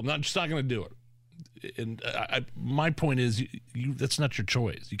illegal. I'm just not going to do it. And my point is, that's not your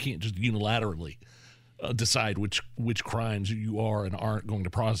choice. You can't just unilaterally decide which crimes you are and aren't going to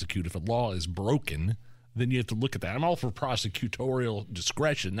prosecute. If a law is broken, then you have to look at that. I'm all for prosecutorial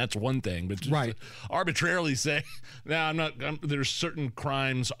discretion. That's one thing. But just to arbitrarily say, no, I'm not. There's certain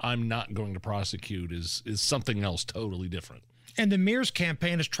crimes I'm not going to prosecute is something else totally different. And the Mears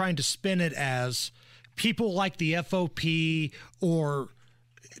campaign is trying to spin it as people like the FOP or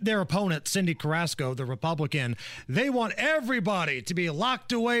their opponent, Cindy Carrasco, the Republican, they want everybody to be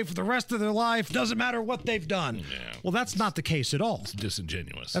locked away for the rest of their life. Doesn't matter what they've done. Yeah. Well, that's not the case at all. It's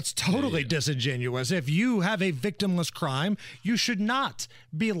disingenuous. That's totally disingenuous. If you have a victimless crime, you should not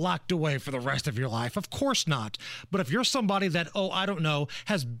be locked away for the rest of your life. Of course not. But if you're somebody that, I don't know,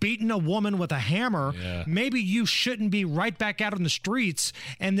 has beaten a woman with a hammer, maybe you shouldn't be right back out on the streets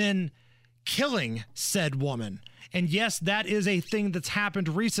and then killing said woman. And yes, that is a thing that's happened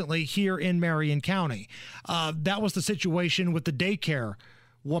recently here in Marion County. That was the situation with the daycare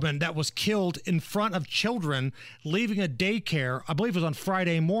woman that was killed in front of children leaving a daycare. I believe it was on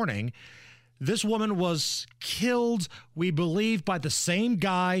Friday morning. This woman was killed, we believe, by the same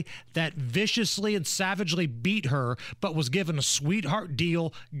guy that viciously and savagely beat her, but was given a sweetheart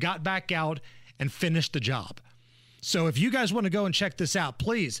deal, got back out, and finished the job. So if you guys want to go and check this out,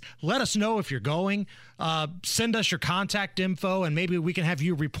 please let us know if you're going. Send us your contact info, and maybe we can have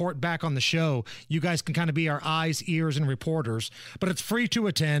you report back on the show. You guys can kind of be our eyes, ears, and reporters. But it's free to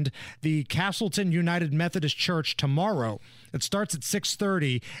attend the Castleton United Methodist Church tomorrow. It starts at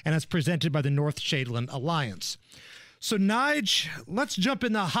 6:30, and it's presented by the North Shadeland Alliance. So, Nige, let's jump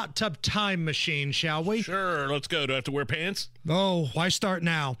in the hot tub time machine, shall we? Sure, let's go. Do I have to wear pants? Oh, why start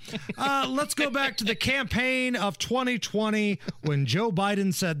now? Let's go back to the campaign of 2020 when Joe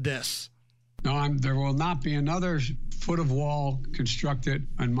Biden said this. No, there will not be another foot of wall constructed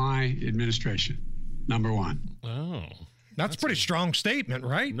in my administration. Number one. Oh. That's a pretty strong statement,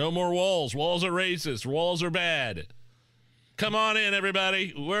 right? No more walls. Walls are racist. Walls are bad. Come on in,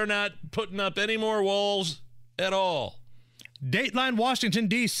 everybody. We're not putting up any more walls at all. Dateline, Washington,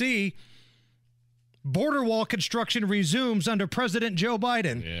 D.C. Border wall construction resumes under President Joe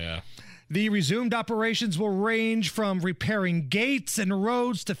Biden. Yeah. The resumed operations will range from repairing gates and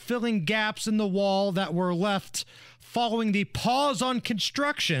roads to filling gaps in the wall that were left following the pause on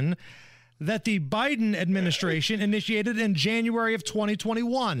construction that the Biden administration initiated in January of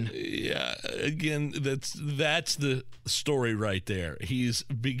 2021. Yeah, again, that's the story right there. He's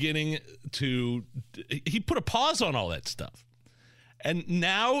beginning to he put a pause on all that stuff. And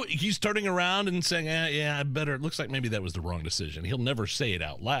now he's turning around and saying, I better. It looks like maybe that was the wrong decision. He'll never say it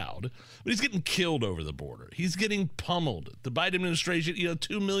out loud, but he's getting killed over the border. He's getting pummeled. The Biden administration,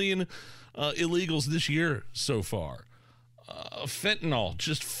 2 million illegals this year so far. Fentanyl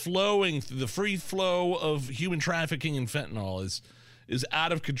just flowing through the free flow of human trafficking, and fentanyl is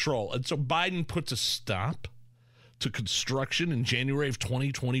out of control. And so Biden puts a stop to construction in January of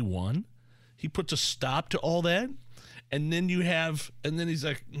 2021. He puts a stop to all that. And then then he's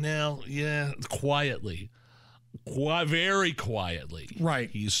like, quietly, very quietly. Right.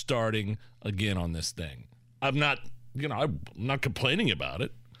 He's starting again on this thing. I'm not complaining about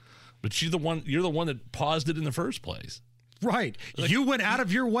it, but you're the one that paused it in the first place. Right. You went out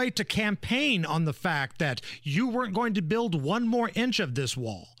of your way to campaign on the fact that you weren't going to build one more inch of this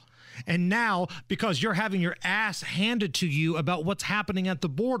wall. And now, because you're having your ass handed to you about what's happening at the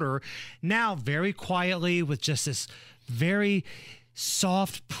border, now very quietly with just this very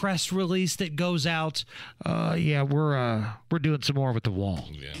soft press release that goes out, we're doing some more with the wall.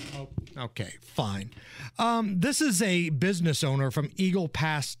 Yeah. Okay, fine. This is a business owner from Eagle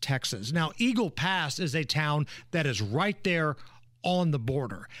Pass, Texas. Now, Eagle Pass is a town that is right there on the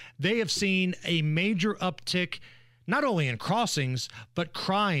border. They have seen a major uptick not only in crossings, but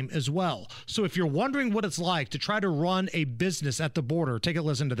crime as well. So if you're wondering what it's like to try to run a business at the border, take a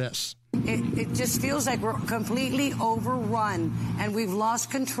listen to this. It just feels like we're completely overrun and we've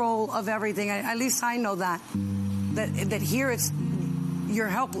lost control of everything. At least I know that here you're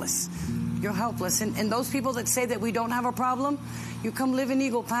helpless. You're helpless. And those people that say that we don't have a problem, you come live in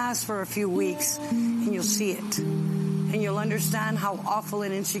Eagle Pass for a few weeks and you'll see it. And you'll understand how awful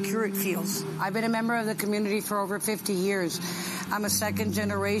and insecure it feels. I've been a member of the community for over 50 years. I'm a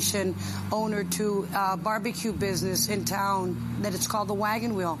second-generation owner to a barbecue business in town that it's called the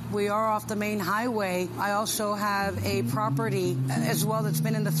Wagon Wheel. We are off the main highway. I also have a property as well that's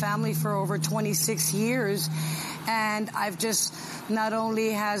been in the family for over 26 years. And I've just, not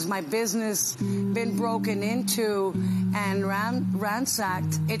only has my business been broken into and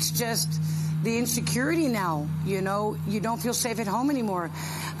ransacked, it's just the insecurity now, you don't feel safe at home anymore.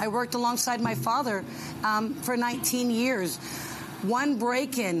 I worked alongside my father for 19 years. One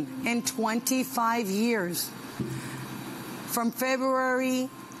break-in in 25 years. From February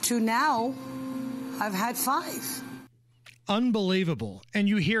to now, I've had 5. Unbelievable. And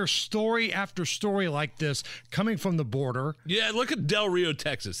you hear story after story like this coming from the border. Yeah, look at Del Rio,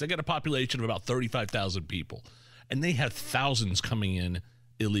 Texas. They got a population of about 35,000 people, and they have thousands coming in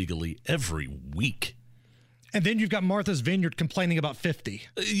illegally every week. And then you've got Martha's Vineyard complaining about 50.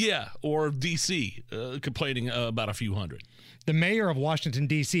 Yeah, or D.C. Complaining about a few hundred. The mayor of Washington,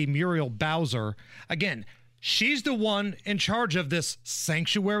 D.C., Muriel Bowser, again, she's the one in charge of this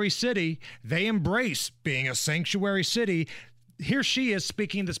sanctuary city. They embrace being a sanctuary city. Here she is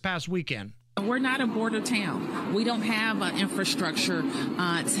speaking this past weekend. We're not a border town. We don't have an infrastructure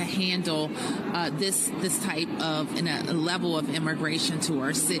to handle this type of a level of immigration to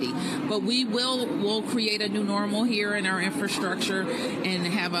our city. But we'll create a new normal here in our infrastructure and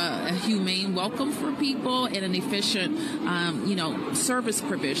have a humane welcome for people and an efficient, service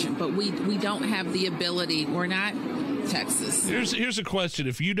provision. But we don't have the ability. We're not Texas. Here's a question.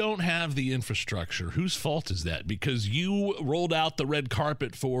 If you don't have the infrastructure, whose fault is that? Because you rolled out the red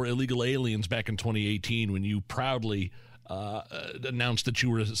carpet for illegal aliens back in 2018 when you proudly announced that you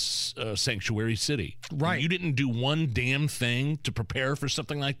were a sanctuary city. Right. And you didn't do one damn thing to prepare for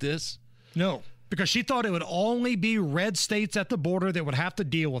something like this? No, because she thought it would only be red states at the border that would have to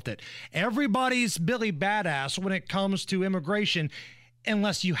deal with it. Everybody's Billy Badass when it comes to immigration,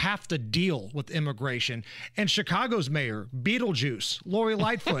 unless you have to deal with immigration. And Chicago's mayor, Beetlejuice, Lori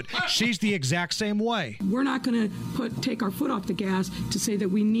Lightfoot, she's the exact same way. We're not going to take our foot off the gas to say that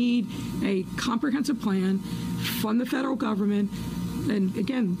we need a comprehensive plan from the federal government. And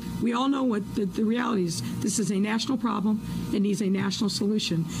again, we all know what the reality is. This is a national problem. It needs a national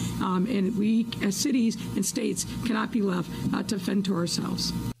solution. And we, as cities and states, cannot be left to fend to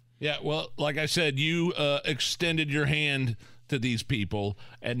ourselves. Yeah, well, like I said, you extended your hand to these people,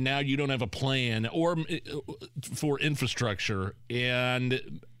 and now you don't have a plan or for infrastructure.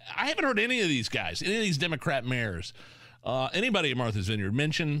 And I haven't heard any of these guys, any of these Democrat mayors, anybody at Martha's Vineyard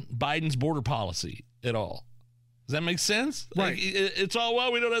mention Biden's border policy at all. Does that make sense? Right. Like, it's all,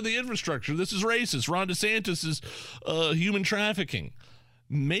 well, we don't have the infrastructure. This is racist. Ron DeSantis is human trafficking.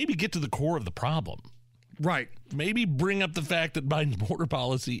 Maybe get to the core of the problem. Right. Maybe bring up the fact that Biden's border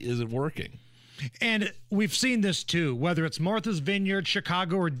policy isn't working. And we've seen this too, whether it's Martha's Vineyard,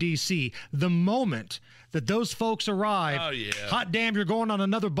 Chicago, or D.C. The moment that those folks arrive, hot damn, you're going on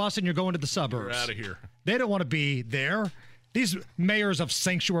another bus and you're going to the suburbs. You're out of here. They don't want to be there. These mayors of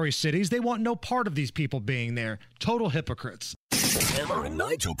sanctuary cities, they want no part of these people being there. Total hypocrites. Hammer and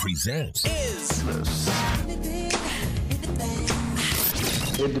Nigel presents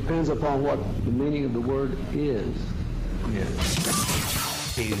It depends upon what the meaning of the word is.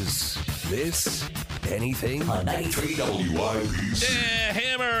 Is this anything? On 93 WIBC. Yeah,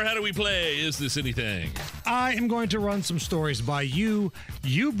 Hammer, how do we play? Is this anything? I am going to run some stories by you.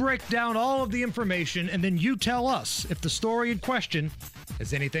 You break down all of the information, and then you tell us if the story in question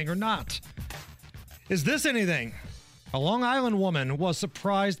is anything or not. Is this anything? A Long Island woman was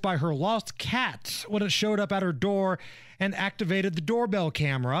surprised by her lost cat when it showed up at her door and activated the doorbell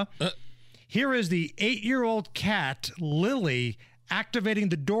camera. Here is the 8-year-old cat, Lily, activating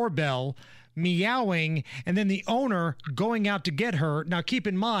the doorbell, meowing, and then the owner going out to get her. Now, keep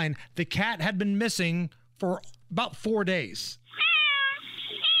in mind, the cat had been missing for about 4 days.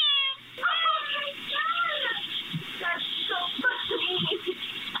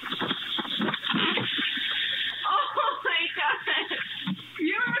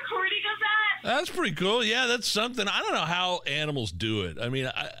 That's pretty cool. Yeah, that's something. I don't know how animals do it. I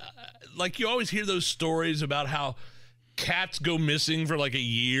mean, like you always hear those stories about how cats go missing for like a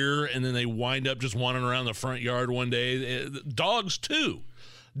year and then they wind up just wandering around the front yard one day. Dogs too.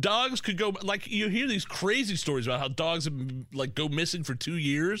 Dogs could go, like you hear these crazy stories about how dogs like go missing for 2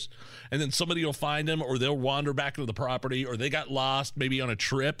 years and then somebody will find them, or they'll wander back into the property, or they got lost maybe on a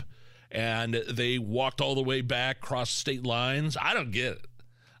trip and they walked all the way back across state lines. I don't get it.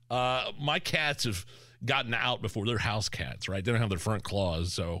 My cats have gotten out before. They're house cats, right? They don't have their front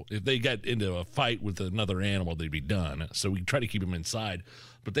claws. So if they got into a fight with another animal, they'd be done. So we try to keep them inside.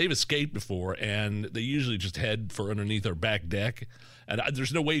 But they've escaped before, and they usually just head for underneath our back deck. And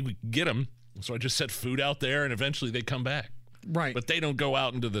there's no way we can get them. So I just set food out there, and eventually they come back. Right. But they don't go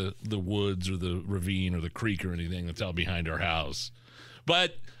out into the woods or the ravine or the creek or anything that's out behind our house.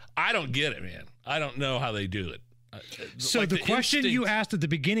 But I don't get it, man. I don't know how they do it. So like the question instinct- you asked at the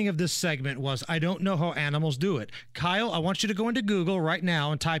beginning of this segment was, I don't know how animals do it. Kyle, I want you to go into Google right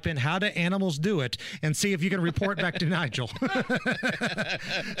now and type in how do animals do it and see if you can report back to Nigel.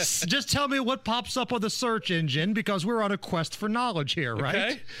 Just tell me what pops up on the search engine because we're on a quest for knowledge here, right?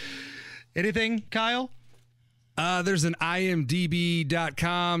 Okay. Anything, Kyle? There's an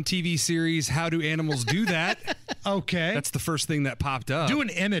IMDb.com TV series, How Do Animals Do That? Okay. That's the first thing that popped up. Do an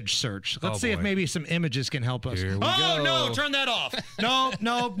image search. Let's see if maybe some images can help us. Here we Oh, go. no, turn that off. No, get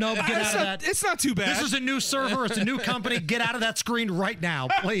out of that. It's not too bad. This is a new server. It's a new company. Get out of that screen right now,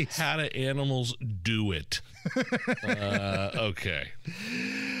 please. How do animals do it? Okay.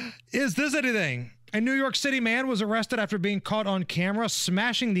 Is this anything? A New York City man was arrested after being caught on camera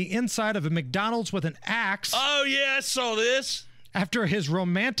smashing the inside of a McDonald's with an axe. Oh, yeah, I saw this. After his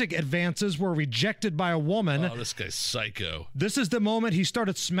romantic advances were rejected by a woman. Oh, this guy's psycho. This is the moment he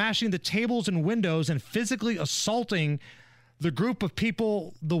started smashing the tables and windows and physically assaulting the group of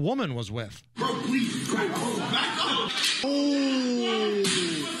people the woman was with. Bro, please, bro, back up.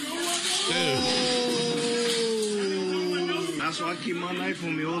 That's why I keep my knife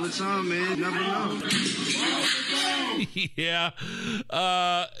on me all the time, man. Never know. Yeah.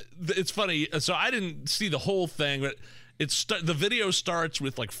 It's funny. So I didn't see the whole thing, but the video starts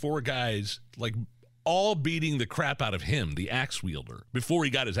with like four guys like all beating the crap out of him, the axe wielder, before he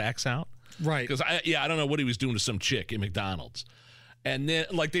got his axe out. Right. Because I don't know what he was doing to some chick at McDonald's. And then,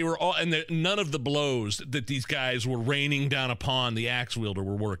 like, they were all, and none of the blows that these guys were raining down upon the axe wielder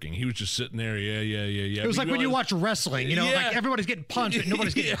were working. He was just sitting there, yeah. It was like when you watch wrestling, like everybody's getting punched, but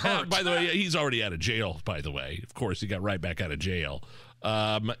nobody's getting hurt. By the way, he's already out of jail, by the way. Of course, he got right back out of jail.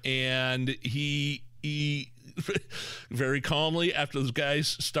 And he very calmly, after those guys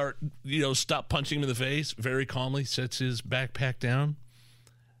stop punching him in the face, very calmly sets his backpack down.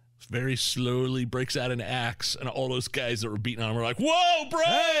 Very slowly breaks out an axe, and all those guys that were beating on him were like, "Whoa, bro!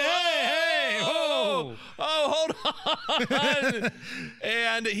 Hey, whoa! Oh, hold on!"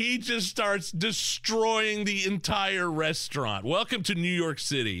 And he just starts destroying the entire restaurant. Welcome to New York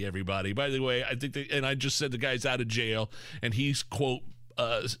City, everybody. By the way, I think, and I just said the guy's out of jail, and he's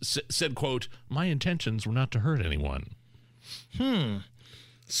said, "quote My intentions were not to hurt anyone."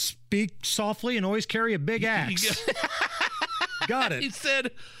 Speak softly and always carry a big axe. Got it. He said,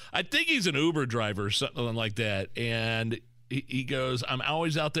 I think he's an Uber driver or something like that. And he goes, I'm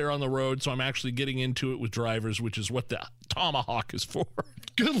always out there on the road, so I'm actually getting into it with drivers, which is what the tomahawk is for.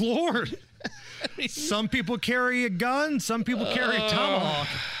 Good Lord. Some people carry a gun. Some people carry a tomahawk.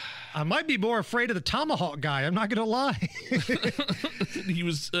 I might be more afraid of the tomahawk guy. I'm not going to lie. He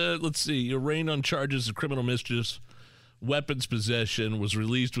was, arraigned on charges of criminal mischief, weapons possession, was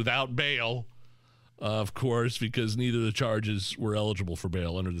released without bail. Of course, because neither of the charges were eligible for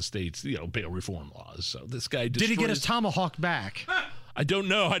bail under the state's, bail reform laws. So this guy did he get his tomahawk back? I don't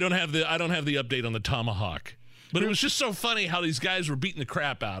know. I don't have the update on the tomahawk. But it was just so funny how these guys were beating the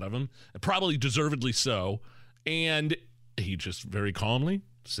crap out of him, probably deservedly so. And he just very calmly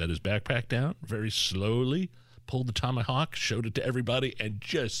set his backpack down, very slowly pulled the tomahawk, showed it to everybody, and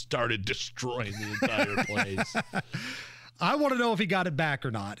just started destroying the entire place. I want to know if he got it back or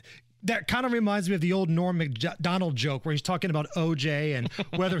not. That kind of reminds me of the old Norm Macdonald joke where he's talking about OJ and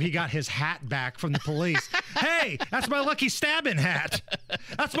whether he got his hat back from the police. Hey, that's my lucky stabbing hat.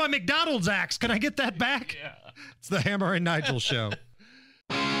 That's my McDonald's axe. Can I get that back? Yeah. It's the Hammer and Nigel Show.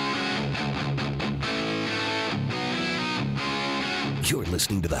 You're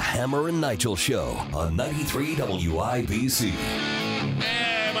listening to the Hammer and Nigel Show on 93 WIBC.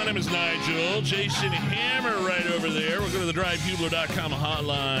 Hey, my name is Nigel. Jason Hammer right over there. We'll go to the drivehubler.com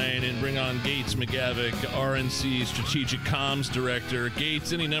hotline and bring on Gates McGavick, RNC Strategic Comms Director.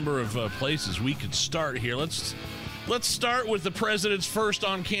 Gates, any number of places we could start here. Let's start with the president's first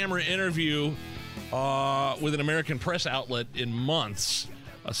on-camera interview with an American press outlet in months.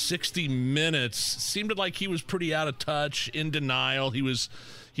 60 Minutes. Seemed like he was pretty out of touch, in denial. He was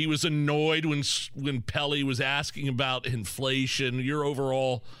annoyed when Pelley was asking about inflation. Your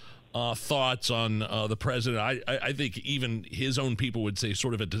overall thoughts on the president? I think even his own people would say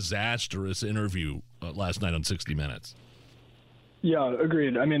sort of a disastrous interview last night on 60 Minutes. Yeah,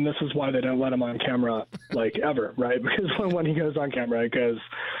 agreed. I mean, this is why they don't let him on camera, like, ever, right? Because when he goes on camera, it goes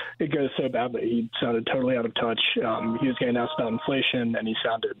so badly. He sounded totally out of touch. He was getting asked about inflation, and he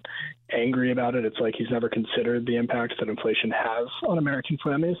sounded angry about it. It's like he's never considered the impact that inflation has on American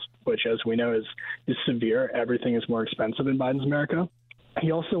families, which, as we know, is severe. Everything is more expensive in Biden's America.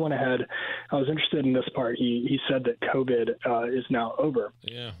 He also went ahead. I was interested in this part. He said that COVID is now over,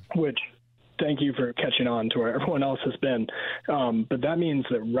 which – thank you for catching on to where everyone else has been. But that means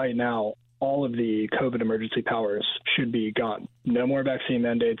that right now, all of the COVID emergency powers should be gone. No more vaccine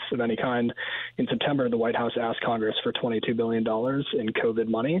mandates of any kind. In September, the White House asked Congress for $22 billion in COVID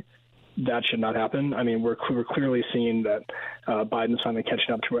money. That should not happen. I mean, we're clearly seeing that Biden's finally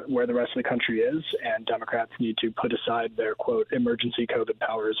catching up to where the rest of the country is, and Democrats need to put aside their, quote, emergency COVID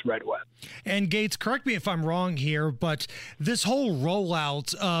powers right away. And Gates, correct me if I'm wrong here, but this whole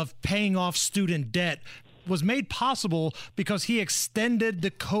rollout of paying off student debt was made possible because he extended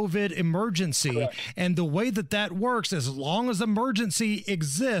the COVID emergency. Correct. And the way that works, as long as emergency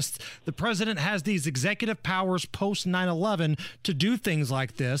exists, the president has these executive powers post 9/11 to do things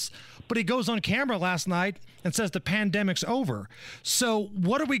like this. But he goes on camera last night and says the pandemic's over. So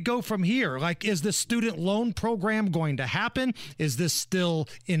what do we go from here? Like, is the student loan program going to happen? Is this still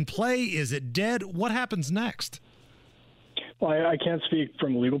in play? Is it dead? What happens next? Well, I can't speak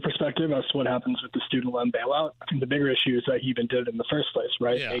from a legal perspective as to what happens with the student loan bailout. I think the bigger issue is that he even did it in the first place,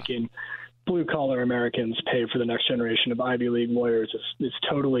 right? Yeah. Making blue-collar Americans pay for the next generation of Ivy League lawyers is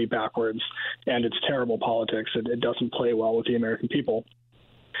totally backwards, and it's terrible politics. It doesn't play well with the American people.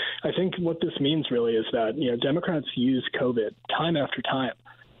 I think what this means really is that, Democrats use COVID time after time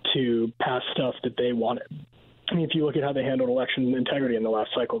to pass stuff that they wanted. I mean, if you look at how they handled election integrity in the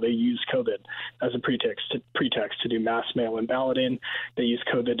last cycle, they used COVID as a pretext to do mass mail-in balloting. They used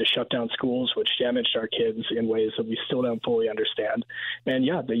COVID to shut down schools, which damaged our kids in ways that we still don't fully understand. And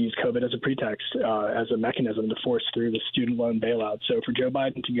yeah, they used COVID as a pretext, as a mechanism to force through the student loan bailout. So for Joe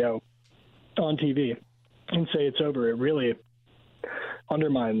Biden to go on TV and say it's over, it really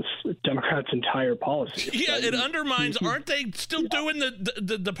undermines Democrats' entire policy. Yeah, it undermines. Aren't they still doing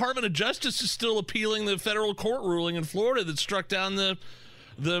the Department of Justice is still appealing the federal court ruling in Florida that struck down the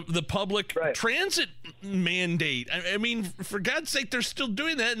public transit mandate? I mean, for God's sake, they're still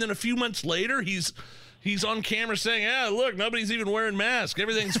doing that. And then a few months later, he's on camera saying, look, nobody's even wearing masks.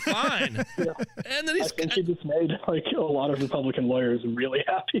 Everything's fine. Yeah. And then I think he just made a lot of Republican lawyers really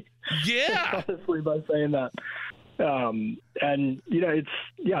happy. Yeah. Honestly, by saying that.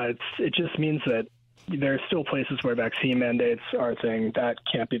 It just means that there are still places where vaccine mandates are a thing. That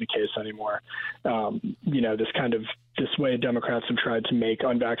can't be the case anymore. This way Democrats have tried to make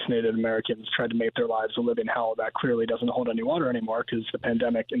unvaccinated Americans tried to make their lives a living hell. That clearly doesn't hold any water anymore because the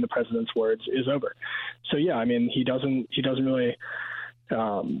pandemic, in the president's words, is over. So yeah, I mean, he doesn't really.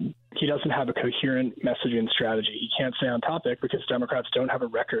 He doesn't have a coherent messaging strategy. He can't stay on topic because Democrats don't have a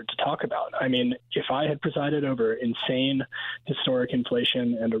record to talk about. I mean, if I had presided over insane historic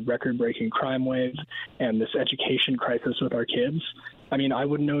inflation and a record-breaking crime wave and this education crisis with our kids, I mean, I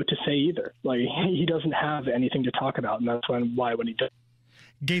wouldn't know what to say either. Like, he doesn't have anything to talk about, and that's why when he does,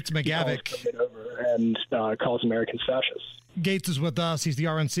 Gates McGavick calls Americans fascists. Gates is with us. He's the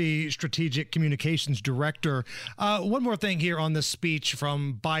RNC Strategic Communications Director. One more thing here on this speech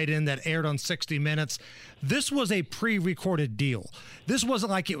from Biden that aired on 60 Minutes. This was a pre-recorded deal. This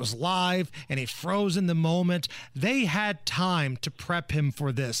wasn't like it was live and he froze in the moment. They had time to prep him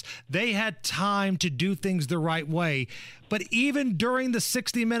for this. They had time to do things the right way. But even during the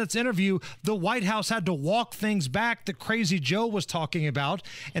 60 Minutes interview, the White House had to walk things back that Crazy Joe was talking about.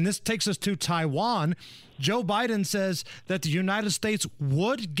 And this takes us to Taiwan. Joe Biden says that the United States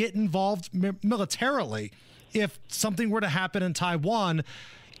would get involved militarily if something were to happen in Taiwan.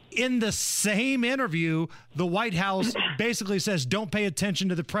 In the same interview, the White House basically says, don't pay attention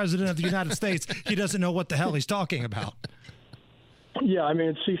to the president of the United States. He doesn't know what the hell he's talking about. Yeah, I mean,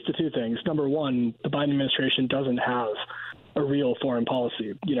 it speaks to two things. Number one, the Biden administration doesn't have a real foreign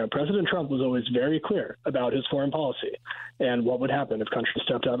policy. President Trump was always very clear about his foreign policy and what would happen if countries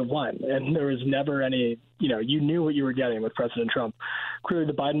stepped out of line. And there was never any, you knew what you were getting with President Trump. Clearly,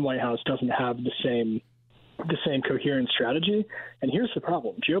 the Biden White House doesn't have the same coherent strategy. And here's the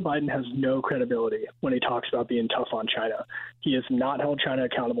problem. Joe Biden has no credibility when he talks about being tough on China. He has not held China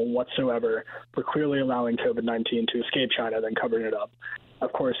accountable whatsoever for clearly allowing COVID-19 to escape China, then covering it up.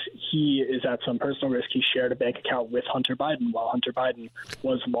 Of course, he is at some personal risk. He shared a bank account with Hunter Biden while Hunter Biden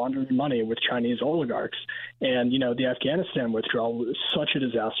was laundering money with Chinese oligarchs. And, the Afghanistan withdrawal was such a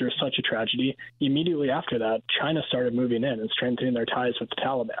disaster, such a tragedy. Immediately after that, China started moving in and strengthening their ties with the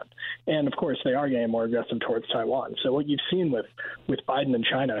Taliban. And, of course, they are getting more aggressive towards Taiwan. So what you've seen with Biden and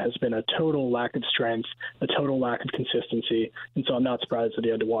China has been a total lack of strength, a total lack of consistency. And so I'm not surprised that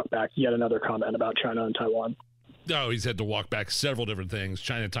he had to walk back yet another comment about China and Taiwan. Oh, he's had to walk back several different things.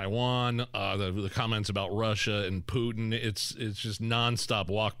 China, Taiwan, the comments about Russia and Putin. It's just nonstop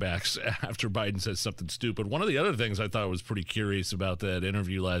walkbacks after Biden says something stupid. One of the other things I thought was pretty curious about that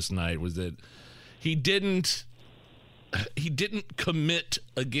interview last night was that he didn't commit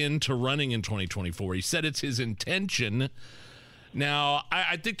again to running in 2024. He said it's his intention. Now,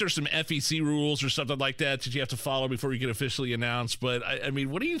 I think there's some FEC rules or something like that you have to follow before you get officially announced. But, I mean,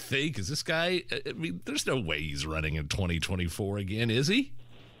 what do you think? Is this guy, I mean, there's no way he's running in 2024 again, is he?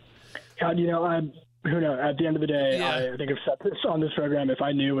 God, who knows? At the end of the day, I think I've said this on this program. If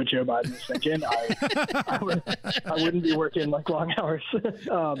I knew what Joe Biden was thinking, I wouldn't be working like long hours.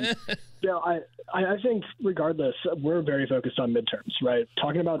 I think regardless, we're very focused on midterms, right?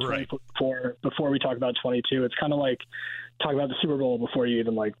 Talking about 24 before we talk about 22, it's kind of like talking about the Super Bowl before you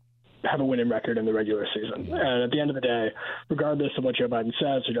even have a winning record in the regular season. And at the end of the day, regardless of what Joe Biden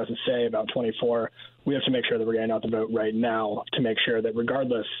says or doesn't say about 24, we have to make sure that we're getting out the vote right now to make sure that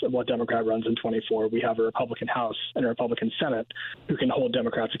regardless of what Democrat runs in 24, we have a Republican House and a Republican Senate who can hold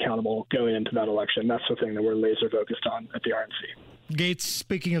Democrats accountable going into that election. That's the thing that we're laser focused on at the RNC. Gates,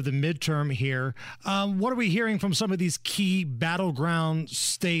 speaking of the midterm here, what are we hearing from some of these key battleground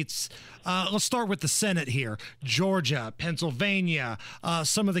states? Let's start with the Senate here. Georgia, Pennsylvania,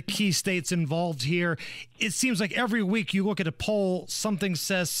 some of the key states involved here. It seems like every week you look at a poll, something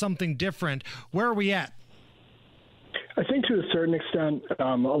says something different. Where are we at? I think to a certain extent,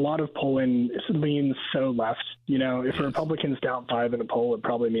 a lot of polling leans so left. If a Republican's down 5 in a poll, it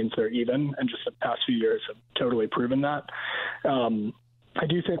probably means they're even, and just the past few years have totally proven that. I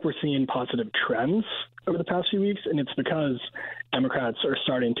do think we're seeing positive trends over the past few weeks, and it's because Democrats are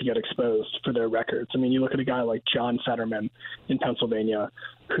starting to get exposed for their records. I mean, you look at a guy like John Fetterman in Pennsylvania,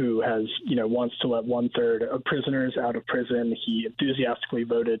 who has, wants to let 1/3 of prisoners out of prison. He enthusiastically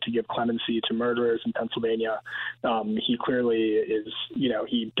voted to give clemency to murderers in Pennsylvania. He clearly is,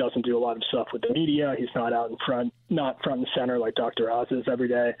 he doesn't do a lot of stuff with the media. He's not out in front, not front and center like Dr. Oz is every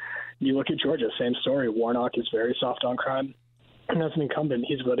day. You look at Georgia, same story. Warnock is very soft on crime. And as an incumbent,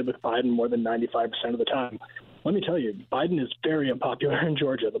 he's voted with Biden more than 95% of the time. Let me tell you, Biden is very unpopular in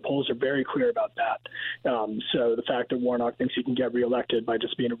Georgia. The polls are very clear about that. So the fact that Warnock thinks he can get reelected by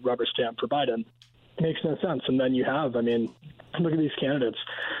just being a rubber stamp for Biden makes no sense. And then you have, look at these candidates,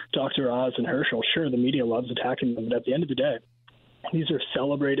 Dr. Oz and Herschel. Sure, the media loves attacking them, but at the end of the day, these are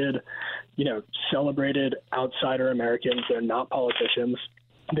celebrated outsider Americans. They're not politicians.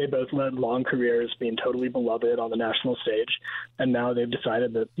 They both led long careers being totally beloved on the national stage, and now they've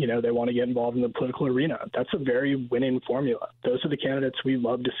decided that, they want to get involved in the political arena. That's a very winning formula. Those are the candidates we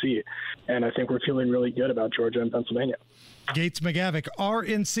love to see, and I think we're feeling really good about Georgia and Pennsylvania. Gates McGavick,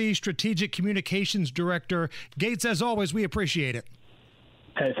 RNC Strategic Communications Director. Gates, as always, we appreciate it.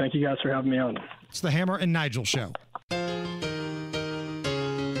 Hey, thank you guys for having me on. It's the Hammer and Nigel Show.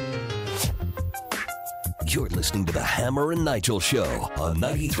 You're listening to the Hammer and Nigel Show on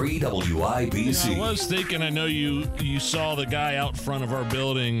 93 WIBC. I was thinking, I know you saw the guy out front of our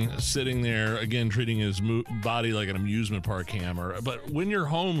building sitting there, again, treating his body like an amusement park hammer. But when you're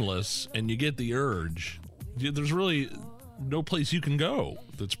homeless and you get the urge, there's really no place you can go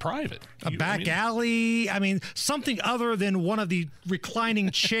that's private. A back alley. Something other than one of the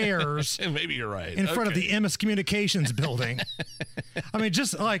reclining chairs. Maybe you're right. In front of the MS Communications building.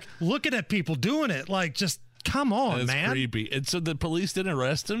 Just looking at people doing it, just come on, that's man. That's creepy. And so the police didn't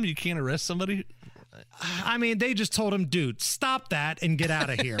arrest him? You can't arrest somebody? They just told him, dude, stop that and get out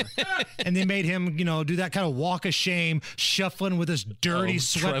of here. And they made him, do that kind of walk of shame, shuffling with his dirty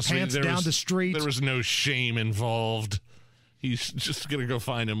sweatpants down the street. There was no shame involved. He's just going to go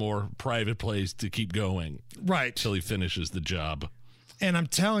find a more private place to keep going. Right. Till he finishes the job. And I'm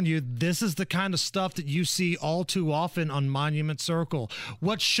telling you, this is the kind of stuff that you see all too often on Monument Circle.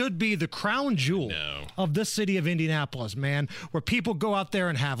 What should be the crown jewel of this city of Indianapolis, man, where people go out there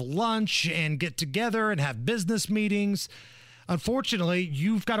and have lunch and get together and have business meetings. Unfortunately,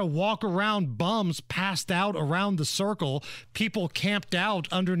 you've got to walk around bums passed out around the circle, people camped out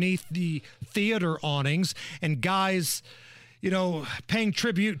underneath the theater awnings, and guys, paying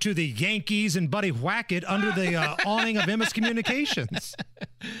tribute to the Yankees and Buddy Hackett under the awning of MS Communications.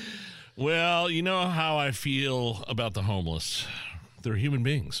 Well, you know how I feel about the homeless. They're human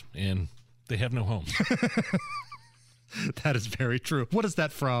beings, and they have no home. That is very true. What is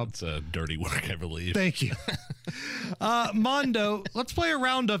that from? It's a dirty work, I believe. Thank you. Mondo, let's play a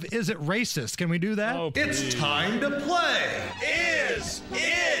round of Is It Racist? Can we do that? Oh, it's time to play Is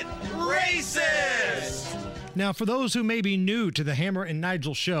It Racist? Now, for those who may be new to the Hammer and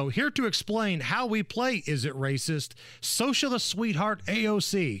Nigel Show, here to explain how we play Is It Racist, socialist sweetheart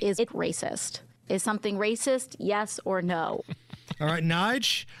AOC. Is it racist? Is something racist, yes or no? All right,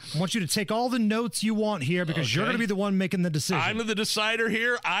 Nige, I want you to take all the notes you want here because you're going to be the one making the decision. I'm the decider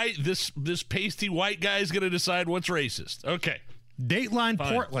here. This pasty white guy is going to decide what's racist. Okay. Dateline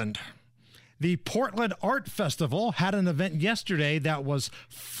Portland. The Portland Art Festival had an event yesterday that was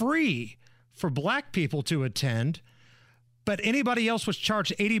free for black people to attend, but anybody else was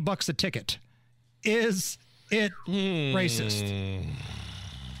charged $80 a ticket. Is it racist?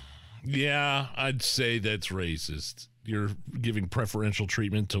 Yeah, I'd say that's racist. You're giving preferential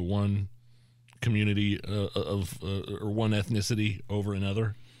treatment to one community or one ethnicity over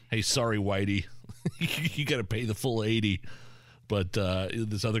another. Hey, sorry, whitey, you got to pay the full 80, but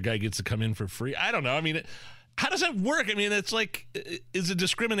this other guy gets to come in for free. I don't know. I mean, how does that work? I mean, it's like, is it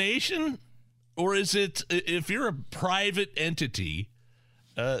discrimination, or is it if you're a private entity?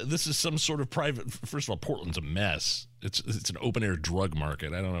 This is some sort of private. First of all, Portland's a mess. It's an open air drug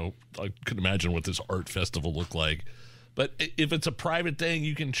market. I don't know. I couldn't imagine what this art festival looked like. But if it's a private thing,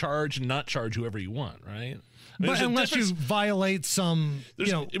 you can charge and not charge whoever you want, right? I mean, but unless you violate some, I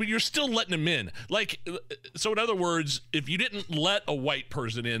mean, you're still letting them in. Like, so in other words, if you didn't let a white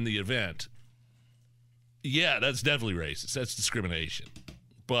person in the event, yeah, that's definitely racist. That's discrimination.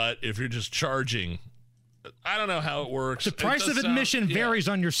 But if you're just charging, I don't know how it works. The price of admission varies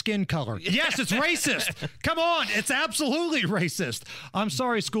on your skin color. Yeah. Yes, it's racist. Come on, it's absolutely racist. I'm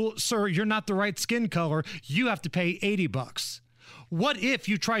sorry, sir, you're not the right skin color. You have to pay $80. What if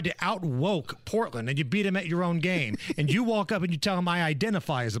you tried to out-woke Portland and you beat him at your own game and you walk up and you tell him, I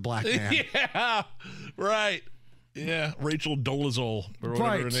identify as a black man? Yeah, right. Yeah, Rachel Dolezal, or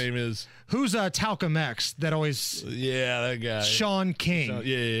whatever her name is. Who's Talcum X that always... Yeah, that guy. Sean King.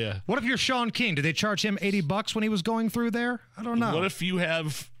 Yeah. What if you're Sean King? Did they charge him $80 when he was going through there? I don't know. What if you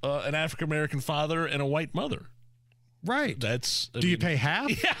have an African-American father and a white mother? Right. That's... Do you pay half?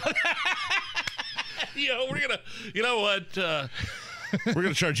 Yeah. We're going to... You know what? We're going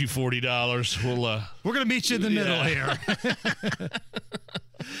to charge you $40. We're going to meet you in the middle here.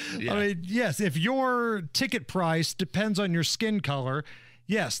 Yeah. I mean, yes, if your ticket price depends on your skin color,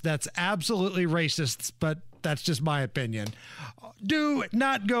 yes, that's absolutely racist, but that's just my opinion. Do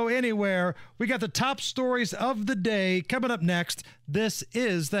not go anywhere. We got the top stories of the day coming up next. This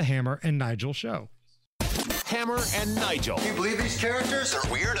is the Hammer and Nigel Show. Hammer and Nigel. Can you believe these characters are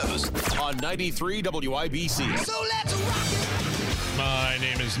weirdos? On 93 WIBC. So let's rock it! My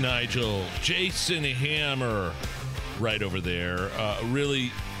name is Nigel. Jason Hammer, right over there.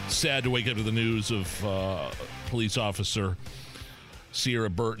 Really sad to wake up to the news of police officer Sierra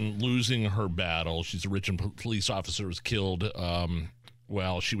Burton losing her battle. She's a Richmond police officer, was killed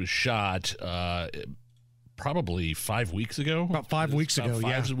while she was shot probably 5 weeks ago. About 5 weeks ago,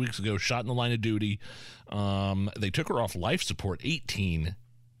 yeah. 5 weeks ago, shot in the line of duty. They took her off life support 18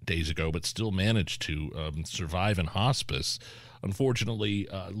 days ago, but still managed to survive in hospice. Unfortunately,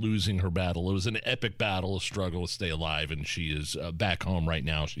 losing her battle. It was an epic battle, a struggle to stay alive, and she is back home right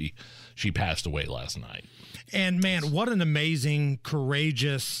now. She passed away last night. And, man, what an amazing,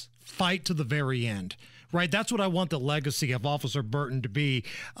 courageous fight to the very end. Right, that's what I want the legacy of Officer Burton to be.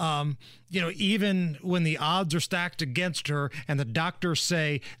 Even when the odds are stacked against her and the doctors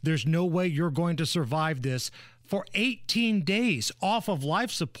say there's no way you're going to survive this, for 18 days off of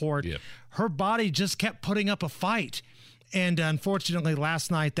life support, her body just kept putting up a fight. And unfortunately, last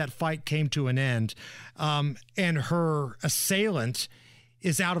night, that fight came to an end. And her assailant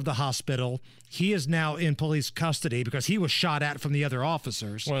is out of the hospital. He is now in police custody because he was shot at from the other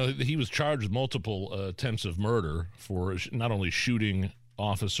officers. Well, he was charged with multiple attempts of murder for not only shooting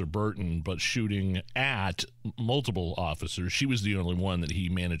Officer Burton, but shooting at multiple officers. She was the only one that he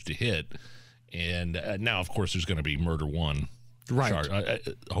managed to hit. And now, of course, there's going to be murder one. Right.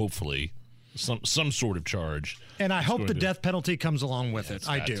 Hopefully. Some sort of charge. And I hope the death penalty comes along with it.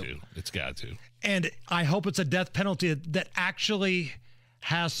 I do. It's got to. And I hope it's a death penalty that actually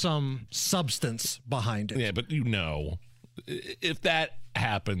has some substance behind it. Yeah, but if that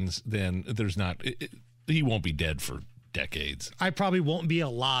happens, then there's not. He won't be dead for decades. I probably won't be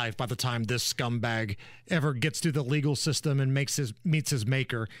alive by the time this scumbag ever gets through the legal system and meets his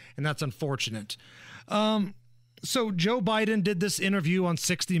maker, and that's unfortunate. So Joe Biden did this interview on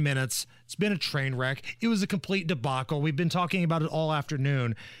 60 Minutes. It's been a train wreck. It was a complete debacle. We've been talking about it all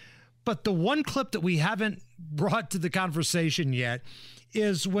afternoon. But the one clip that we haven't brought to the conversation yet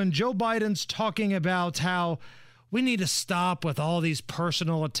is when Joe Biden's talking about how we need to stop with all these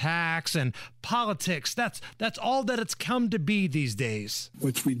personal attacks and politics. That's all that it's come to be these days.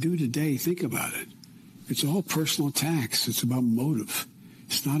 What we do today, think about it. It's all personal attacks. It's about motive.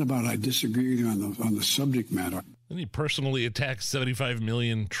 It's not about I disagree on the subject matter. Didn't he personally attack 75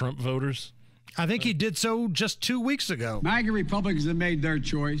 million Trump voters? I think he did so just 2 weeks ago. MAGA Republicans have made their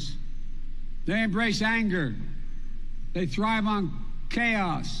choice. They embrace anger. They thrive on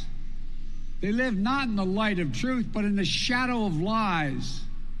chaos. They live not in the light of truth, but in the shadow of lies.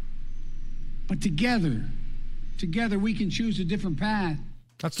 But together we can choose a different path.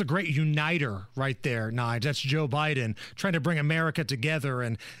 That's the great uniter right there, Nige. That's Joe Biden trying to bring America together.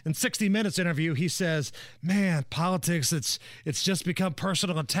 And in 60 Minutes interview, he says, man, politics, it's just become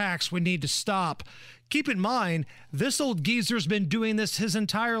personal attacks. We need to stop. Keep in mind, this old geezer's been doing this his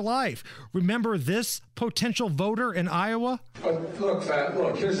entire life. Remember this potential voter in Iowa? Look, fat,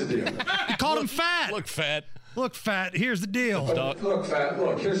 look, here's the deal. He called him fat. Look, fat. Look, fat, here's the deal. Look, fat,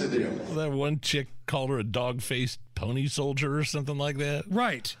 look, here's the deal. That one chick called her a dog-faced pony soldier or something like that.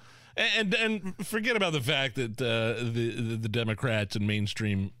 Right. And forget about the fact that the Democrats and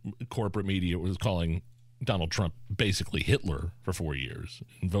mainstream corporate media was calling Donald Trump basically Hitler for 4 years,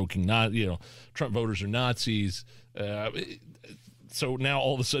 invoking Trump voters are Nazis. So now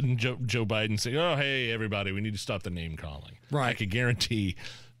all of a sudden Joe Biden saying, "Oh, hey everybody, we need to stop the name calling." Right. I can guarantee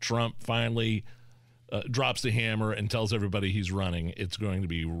Trump finally drops the hammer and tells everybody he's running. It's going to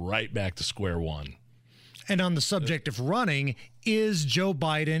be right back to square one. And on the subject of running, is Joe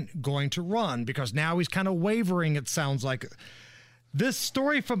Biden going to run? Because now he's kind of wavering, it sounds like. This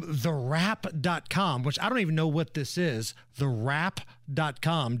story from TheWrap.com, which I don't even know what this is,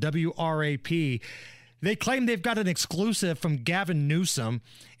 TheWrap.com, W-R-A-P. They claim they've got an exclusive from Gavin Newsom,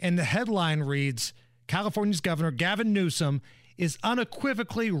 and the headline reads, California's Governor Gavin Newsom is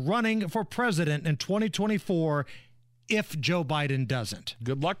unequivocally running for president in 2024 if Joe Biden doesn't.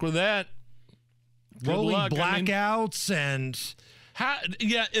 Good luck with that. Rolling blackouts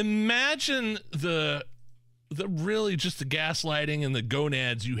imagine the really just the gaslighting and the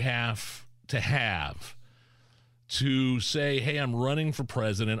gonads you have to say, hey, I'm running for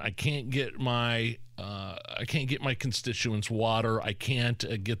president. I can't get my constituents water. I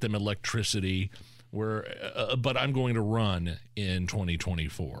can't get them electricity. But I'm going to run in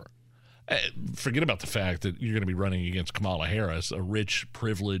 2024. Forget about the fact that you're going to be running against Kamala Harris, a rich,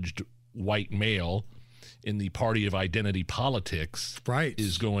 privileged white male in the party of identity politics. Right.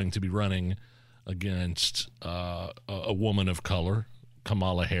 Is going to be running against a woman of color,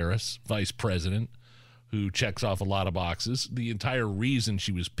 Kamala Harris, vice president, who checks off a lot of boxes. The entire reason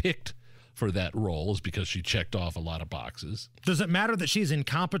she was picked for that role is because she checked off a lot of boxes. Does it matter that she's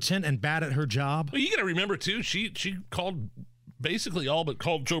incompetent and bad at her job? Well, you got to remember, too, she called basically all but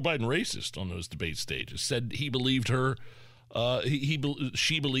called Joe Biden racist on those debate stages, said he believed her,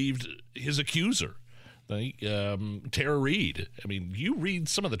 she believed his accuser. Tara Reid. I mean, you read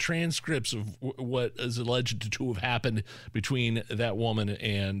some of the transcripts of what is alleged to have happened between that woman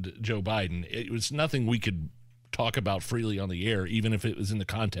and Joe Biden. It was nothing we could talk about freely on the air, even if it was in the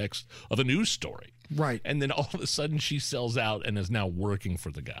context of a news story. Right. And then all of a sudden she sells out and is now working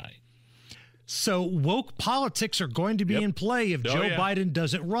for the guy. So woke politics are going to be in play if Joe Biden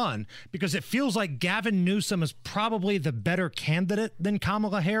doesn't run, because it feels like Gavin Newsom is probably the better candidate than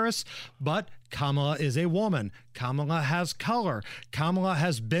Kamala Harris, but Kamala is a woman. Kamala has color. Kamala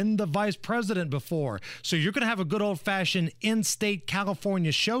has been the vice president before. So you're going to have a good old-fashioned in-state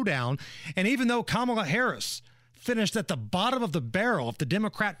California showdown. And even though Kamala Harris finished at the bottom of the barrel of the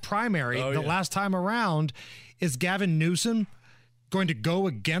Democrat primary last time around, is Gavin Newsom going to go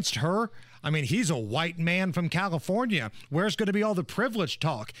against her? I mean, he's a white man from California. Where's going to be all the privilege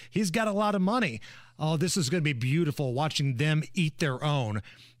talk? He's got a lot of money. Oh, this is going to be beautiful watching them eat their own.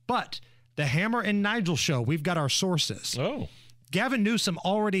 But the Hammer and Nigel show, we've got our sources. Oh. Gavin Newsom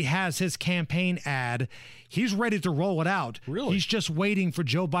already has his campaign ad. He's ready to roll it out. Really? He's just waiting for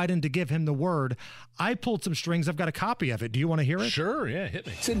Joe Biden to give him the word. I pulled some strings. I've got a copy of it. Do you want to hear it? Sure, yeah, hit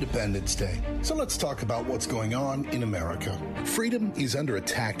me. It's Independence Day, so let's talk about what's going on in America. Freedom is under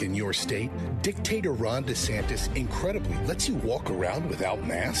attack in your state. Dictator Ron DeSantis incredibly lets you walk around without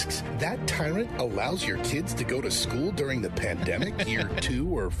masks. That tyrant allows your kids to go to school during the pandemic, year 2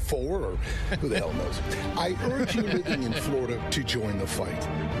 or 4, or who the hell knows. I urge you living in Florida to join the fight.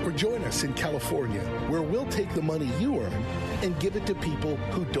 Or join us in California, where we'll take the money you earn and give it to people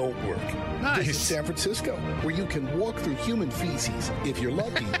who don't work. Nice. Visit San Francisco, where you can walk through human feces. If you're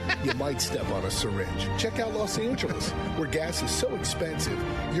lucky, you might step on a syringe. Check out Los Angeles, where gas is so expensive,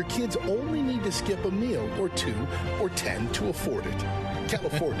 your kids only need to skip a meal or 2 or 10 to afford it.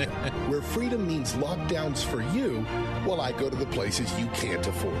 California, where freedom means lockdowns for you, while I go to the places you can't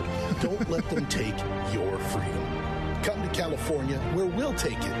afford. Don't let them take your freedom. Come to California, where we'll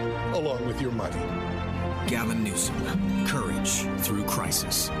take it, along with your money. Gavin Newsom, courage through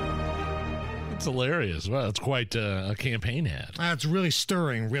crisis. It's hilarious. Well, it's quite a campaign ad. It's really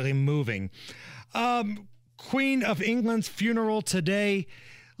stirring, really moving. Queen of England's funeral today.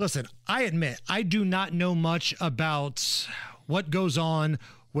 Listen, I admit, I do not know much about what goes on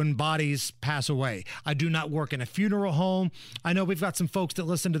when bodies pass away. I do not work in a funeral home. I know we've got some folks that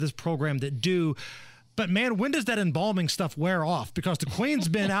listen to this program that do. But, man, when does that embalming stuff wear off? Because the Queen's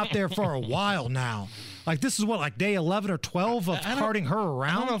been out there for a while now. Like, this is what, like day 11 or 12 of carting her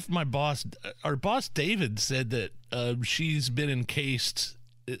around? I don't know if our boss David said that she's been encased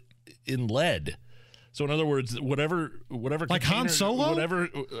in lead. So, in other words, whatever like Han Solo?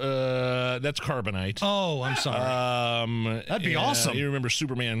 That's carbonite. Oh, I'm sorry. That'd be awesome. You remember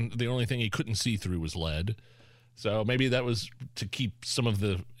Superman, the only thing he couldn't see through was lead. So maybe that was to keep some of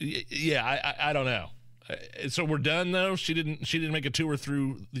the I don't know. So we're done though. She didn't make a tour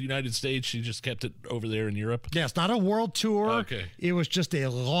through the United States. She just kept it over there in Europe. Yeah, it's not a world tour. Okay. It was just a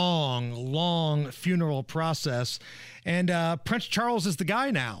long funeral process. And Prince Charles is the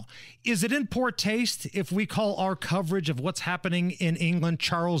guy now. Is it in poor taste if we call our coverage of what's happening in England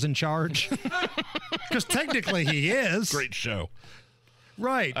Charles in Charge? Because technically he is. Great show.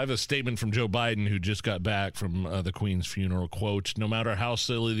 Right. I have a statement from Joe Biden, who just got back from the Queen's funeral. Quote, "No matter how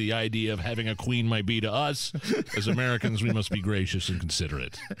silly the idea of having a queen might be to us, as Americans, we must be gracious and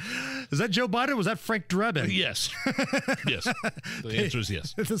considerate." Is that Joe Biden or was that Frank Drebin? Yes. Yes. The answer is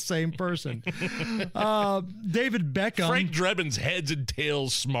yes. It's the same person. David Beckham. Frank Drebin's heads and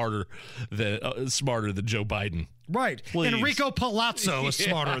tails smarter than Joe Biden. Right. Please. Enrico Palazzo is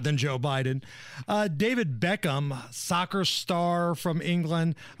smarter than Joe Biden. David Beckham, soccer star from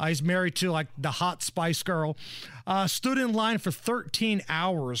England. He's married to like the hot Spice Girl. Stood in line for 13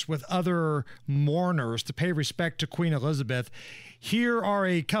 hours with other mourners to pay respect to Queen Elizabeth. Here are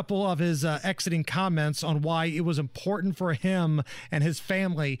a couple of his exiting comments on why it was important for him and his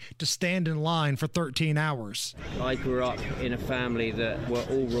family to stand in line for 13 hours. I grew up in a family that were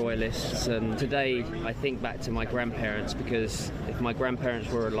all royalists, and today I think back to my grandparents, because if my grandparents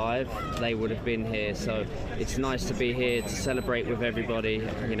were alive, they would have been here. So it's nice to be here to celebrate with everybody,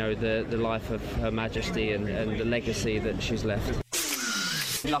 you know, the life of Her Majesty and the legacy that she's left.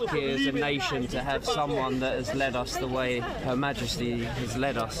 Lucky as a nation to have someone that has led us the way Her Majesty has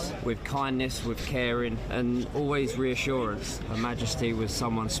led us, with kindness, with caring, and always reassurance. Her Majesty was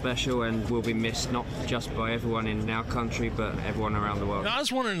someone special and will be missed, not just by everyone in our country, but everyone around the world. Now, I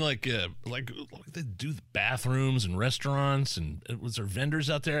was wondering, like they do the bathrooms and restaurants, and was there vendors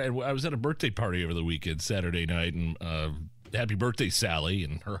out there? And I was at a birthday party over the weekend, Saturday night, and happy birthday, Sally,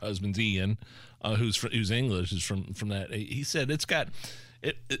 and her husband's Ian, who's English, is from that. He said it's got.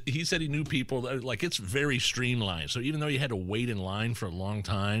 He said he knew people that, like, it's very streamlined. So even though you had to wait in line for a long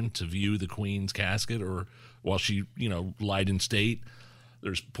time to view the Queen's casket or while she, lied in state,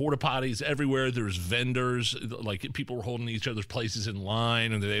 there's porta potties everywhere. There's vendors, like people were holding each other's places in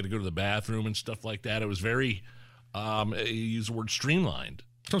line and they had to go to the bathroom and stuff like that. It was very, he used the word streamlined.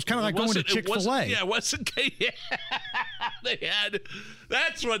 So it's kind of like going to Chick-fil-A. Yeah, it wasn't.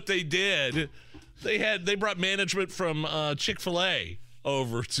 That's what they did. They brought management from Chick-fil-A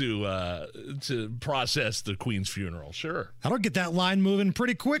over to process the Queen's funeral. Sure. That'll get that line moving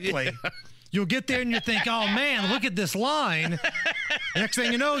pretty quickly. Yeah. You'll get there and you think, oh, man, look at this line. Next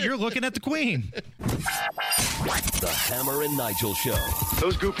thing you know, you're looking at the Queen. The Hammer and Nigel Show.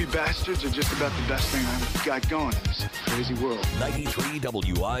 Those goofy bastards are just about the best thing I've got going in this crazy world. 93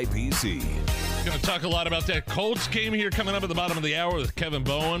 WIBC. Going to talk a lot about that Colts game here coming up at the bottom of the hour with Kevin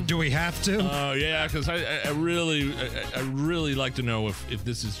Bowen. Do we have to? Yeah, because I really like to know if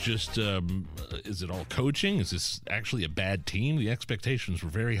this is just, is it all coaching? Is this actually a bad team? The expectations were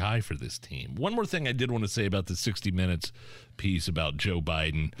very high for this team. One more thing I did want to say about the 60 Minutes piece about Joe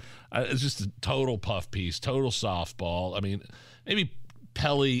Biden. It's just a total puff piece, total softball. I mean, maybe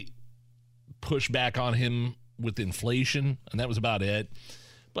Pelly pushed back on him with inflation, and that was about it.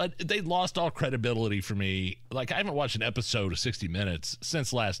 But they lost all credibility for me. Like, I haven't watched an episode of 60 Minutes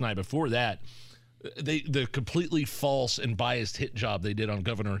since last night. Before that, the completely false and biased hit job they did on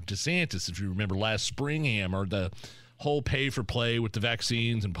Governor DeSantis, if you remember last spring, Hammer, the whole pay for play with the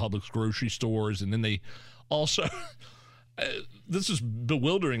vaccines and Publix grocery stores. And then they also, this is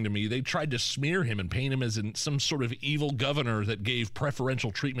bewildering to me, they tried to smear him and paint him as some sort of evil governor that gave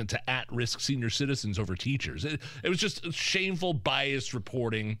preferential treatment to at-risk senior citizens over teachers. It was just shameful, biased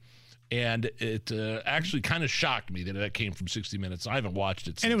reporting. And it actually kind of shocked me that came from 60 Minutes. I haven't watched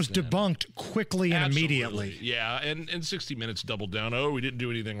it since And it was then. debunked quickly and immediately. Yeah, and 60 Minutes doubled down. Oh, we didn't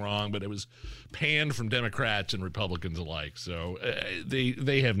do anything wrong, but it was panned from Democrats and Republicans alike. So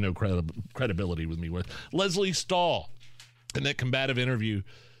they have no credibility with me. With Leslie Stahl, in that combative interview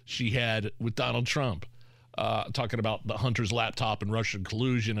she had with Donald Trump, talking about the Hunter's laptop and Russian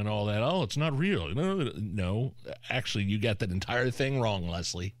collusion and all that. Oh, it's not real. No, actually, you got that entire thing wrong,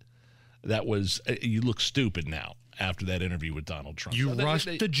 Leslie. That was, you look stupid now. after that interview with Donald Trump. You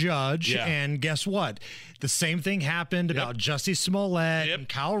rushed the judge, Yeah. and guess what? The same thing happened about Jussie Smollett and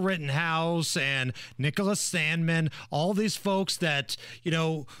Kyle Rittenhouse and Nicholas Sandmann, all these folks that,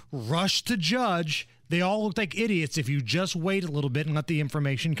 rushed to judge. They all looked like idiots if you just wait a little bit and let the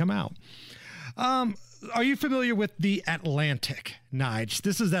information come out. Are you familiar with The Atlantic, Nige?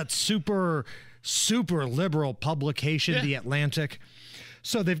 This is that super liberal publication, The Atlantic.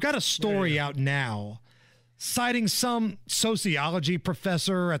 So they've got a story out now citing some sociology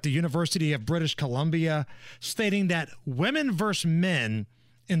professor at the University of British Columbia stating that women versus men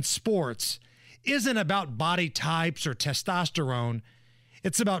in sports isn't about body types or testosterone.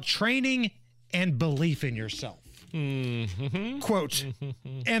 It's about training and belief in yourself. Quote,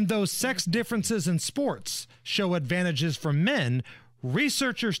 and those sex differences in sports show advantages for men,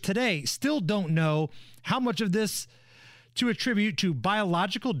 researchers today still don't know how much of this to attribute to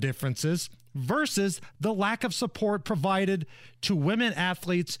biological differences versus the lack of support provided to women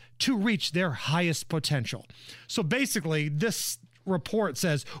athletes to reach their highest potential. So basically, this report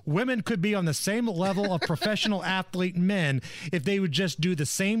says women could be on the same level of professional athlete men if they would just do the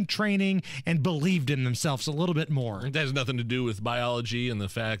same training and believed in themselves a little bit more. It has nothing to do with biology and the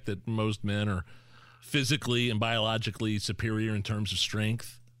fact that most men are physically and biologically superior in terms of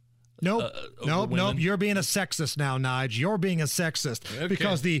strength. Nope. You're being a sexist now, Nige. You're being a sexist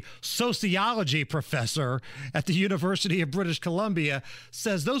because the sociology professor at the University of British Columbia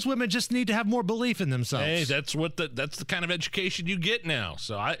says those women just need to have more belief in themselves. Hey, that's the kind of education you get now.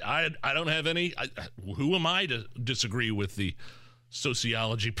 So I don't have any. Who am I to disagree with the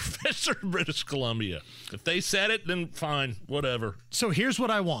sociology professor in British Columbia? If they said it, then fine, whatever. So here's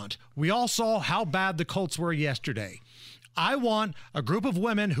what I want. We all saw how bad the Colts were yesterday. I want a group of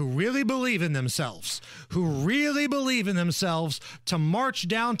women who really believe in themselves, to march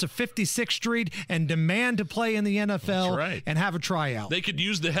down to 56th Street and demand to play in the NFL and have a tryout. They could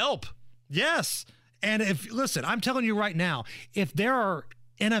use the help. Yes. And listen, I'm telling you right now, if there are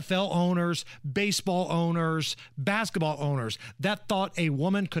NFL owners, baseball owners, basketball owners that thought a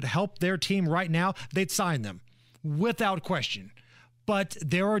woman could help their team right now, they'd sign them without question. But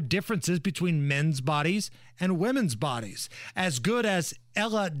there are differences between men's bodies and women's bodies. As good as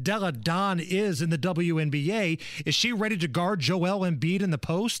Ella Delle Donne is in the WNBA, is she ready to guard Joel Embiid in the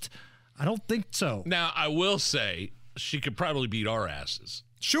post? I don't think so. Now, I will say she could probably beat our asses.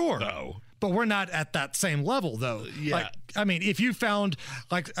 Sure. Though. But we're not at that same level, though. Yeah. If you found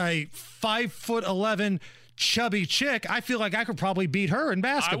like a 5'11" chubby chick, I feel like I could probably beat her in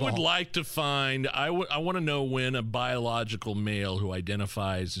basketball. I would like to find, I want to know when a biological male who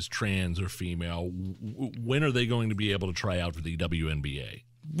identifies as trans or female, when are they going to be able to try out for the WNBA?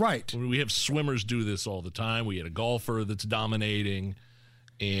 Right. We have swimmers do this all the time. We had a golfer that's dominating.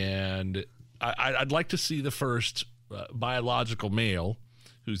 And I'd like to see the first biological male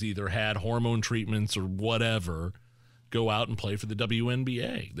who's either had hormone treatments or whatever go out and play for the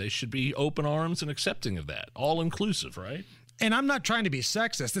WNBA. They should be open arms and accepting of that. All inclusive, right? And I'm not trying to be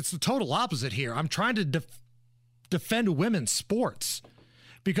sexist. It's the total opposite here. I'm trying to defend women's sports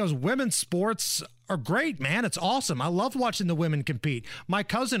because women's sports are great, man. It's awesome. I love watching the women compete. My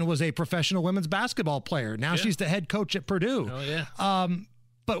cousin was a professional women's basketball player. Now she's the head coach at Purdue. Oh, yeah.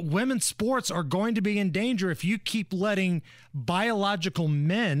 But women's sports are going to be in danger if you keep letting biological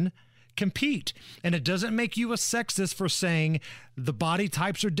men compete. And it doesn't make you a sexist for saying the body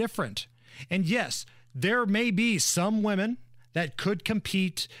types are different. And yes, there may be some women that could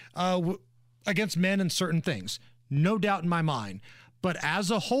compete against men in certain things. No doubt in my mind. But as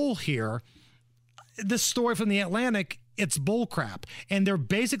a whole here, this story from The Atlantic, it's bullcrap. And they're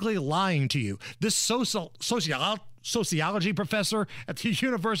basically lying to you. This sociology professor at the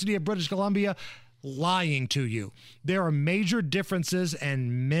University of British Columbia lying to you. There are major differences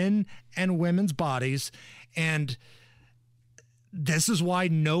in men and women's bodies, and this is why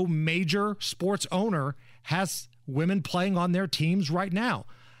no major sports owner has women playing on their teams right now.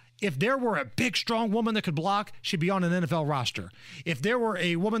 If there were a big, strong woman that could block, she'd be on an NFL roster. If there were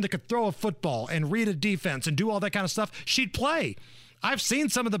a woman that could throw a football and read a defense and do all that kind of stuff, she'd play. I've seen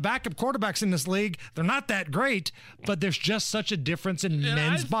some of the backup quarterbacks in this league. They're not that great, but there's just such a difference in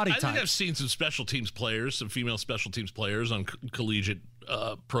men's body types. I think I've seen some special teams players, some female special teams players on collegiate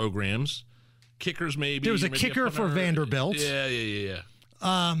programs. Kickers, maybe. There was a kicker for Vanderbilt. Yeah.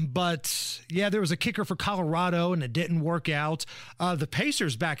 But yeah, there was a kicker for Colorado, and it didn't work out. The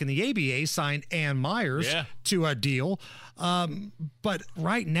Pacers back in the ABA signed Ann Myers to a deal. But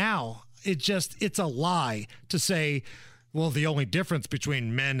right now, it's a lie to say, well, the only difference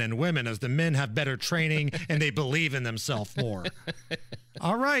between men and women is the men have better training and they believe in themselves more.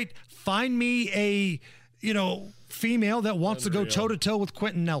 All right, find me female that wants to go toe-to-toe with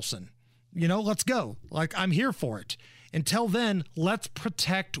Quentin Nelson. Let's go. I'm here for it. Until then, let's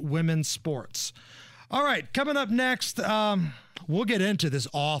protect women's sports. All right, coming up next, we'll get into this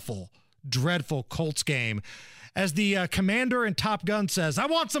awful, dreadful Colts game. As the commander in Top Gun says, I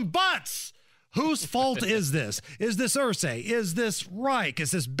want some butts. Whose fault is this? Is this Irsay? Is this Reich?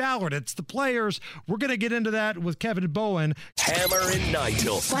 Is this Ballard? It's the players. We're going to get into that with Kevin Bowen. Hammer and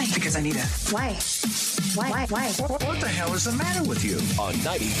Nigel. Why? Because I need a... Why? What the hell is the matter with you? On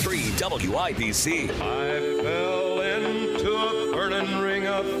 93 WIBC. I fell into a burning ring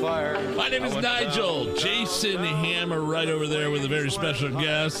of fire. My name is Nigel. Jason Hammer right over there with a very special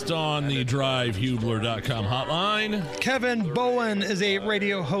guest on the DriveHubler.com hotline. Kevin Bowen is a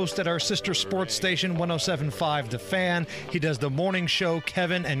radio host at our sister sports station 107.5 The Fan. He does the morning show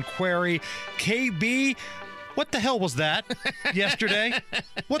Kevin and Query. KB, what the hell was that yesterday?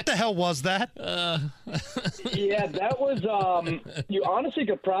 What the hell was that? Yeah, that was, you honestly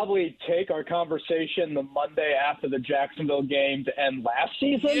could probably take our conversation the Monday after the Jacksonville game to end last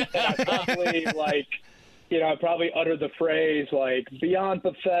season. Yeah. And I probably, I probably uttered the phrase, beyond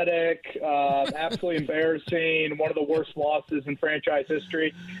pathetic, absolutely embarrassing, one of the worst losses in franchise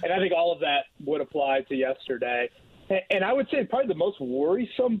history. And I think all of that would apply to yesterday. And I would say probably the most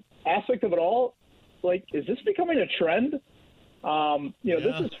worrisome aspect of it all, is this becoming a trend?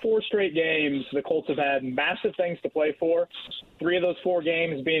 This is 4 straight games the Colts have had massive things to play for. 3 of those 4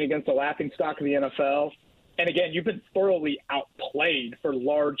 games being against the laughingstock of the NFL. And again, you've been thoroughly outplayed for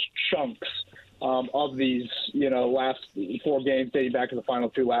large chunks of these, last 4 games dating back to the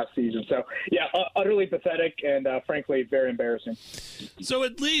final 2 last season. So, yeah, utterly pathetic and, frankly, very embarrassing. So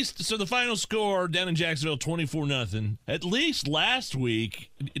the final score down in Jacksonville, 24-0. At least last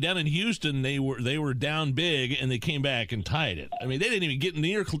week down in Houston, they were down big and they came back and tied it. I mean, they didn't even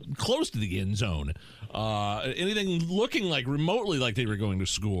get close to the end zone. Anything looking remotely like they were going to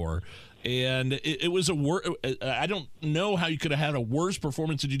score. And it was I don't know how you could have had a worse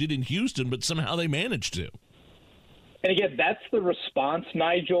performance than you did in Houston, but somehow they managed to. And again, that's the response,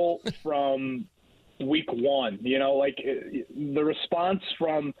 Nigel, from week 1. The response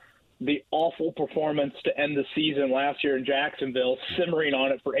from the awful performance to end the season last year in Jacksonville, simmering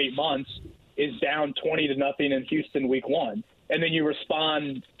on it for 8 months, is down 20-0 in Houston week 1. And then you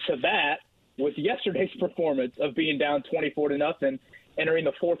respond to that with yesterday's performance of being down 24-0. Entering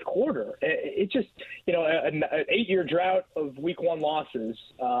the fourth quarter. It just, an 8-year drought of week 1 losses,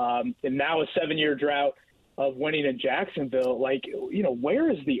 and now a 7-year drought of winning in Jacksonville.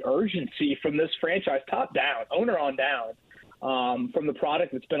 Where is the urgency from this franchise, top down, owner on down, from the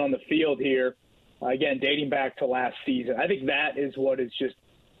product that's been on the field here, again, dating back to last season? I think that is what is just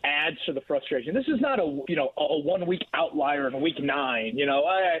adds to the frustration. This is not a 1-week outlier in week 9.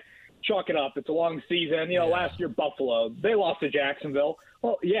 Chalk it up. It's a long season. Last year, Buffalo, they lost to Jacksonville.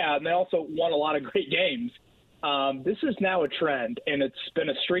 Well, yeah, and they also won a lot of great games. This is now a trend, and it's been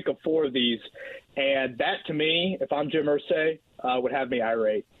a streak of 4 of these. And that, to me, if I'm Jim Irsay, would have me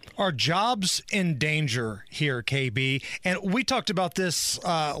irate. Are jobs in danger here, KB? And we talked about this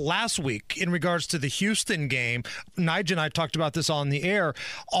last week in regards to the Houston game. Nigel and I talked about this on the air.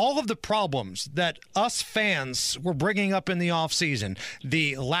 All of the problems that us fans were bringing up in the offseason,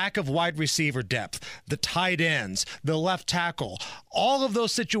 the lack of wide receiver depth, the tight ends, the left tackle, all of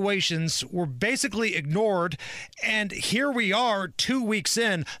those situations were basically ignored. And here we are 2 weeks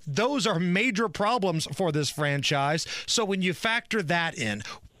in. Those are major problems for this franchise. So when you factor that in,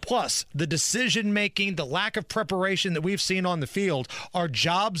 plus the decision-making, the lack of preparation that we've seen on the field, are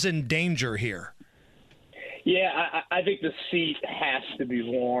jobs in danger here? Yeah, I think the seat has to be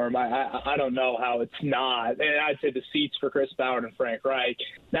warm. I don't know how it's not. And I'd say the seats for Chris Ballard and Frank Reich.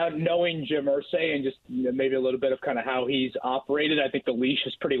 Now, knowing Jim Irsay and just maybe a little bit of kind of how he's operated, I think the leash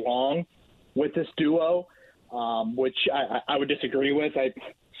is pretty long with this duo, which I would disagree with.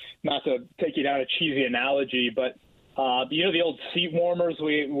 Not to take you down a cheesy analogy, but the old seat warmers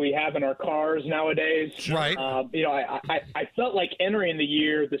we have in our cars nowadays. Right. I felt like entering the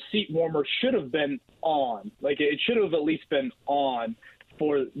year, the seat warmer should have been on. It should have at least been on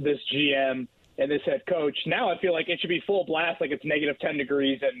for this GM and this head coach. Now I feel like it should be full blast, like it's negative 10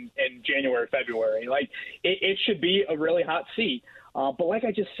 degrees in January, February. It should be a really hot seat. But like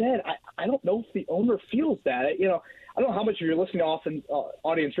I just said, I don't know if the owner feels that. I don't know how much of your listening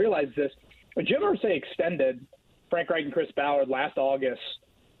audience realizes this, but Jim Irsay extended Frank Reich and Chris Ballard last August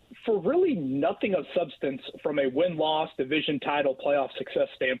for really nothing of substance from a win-loss, division title, playoff success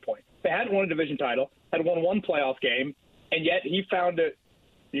standpoint. They hadn't won a division title, had won 1 playoff game, and yet he found it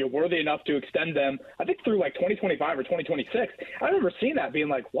worthy enough to extend them, I think, through 2025 or 2026. I remember seeing that being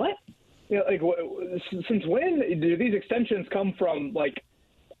like, what? since when do these extensions come from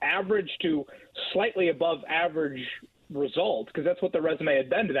average to slightly above average results? Because that's what the resume had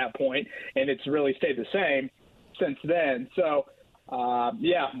been to that point, and it's really stayed the same since then. So,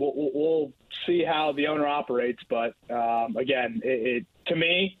 we'll see how the owner operates. But again, to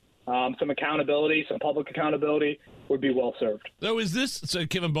me, some accountability, some public accountability would be well served. So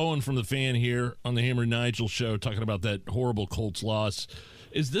Kevin Bowen from The Fan here on the Hammer and Nigel show talking about that horrible Colts loss.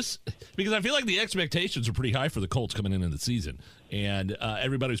 Is this because I feel like the expectations are pretty high for the Colts coming into the season, and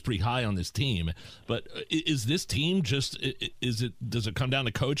everybody's pretty high on this team. But is this team does it come down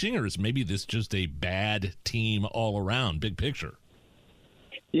to coaching, or is maybe this just a bad team all around, big picture?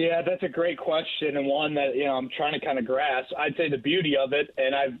 Yeah, that's a great question, and one that I'm trying to kind of grasp. I'd say the beauty of it,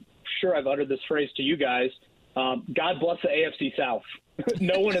 and I'm sure I've uttered this phrase to you guys. God bless the AFC South.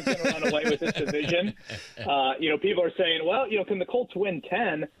 No one is going to run away with this division. People are saying, well, can the Colts win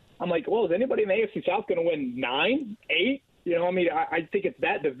 10? I'm like, well, is anybody in the AFC South going to win 9, 8? I think it's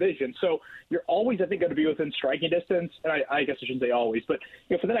that division. So you're always, I think, going to be within striking distance. And I guess I shouldn't say always, but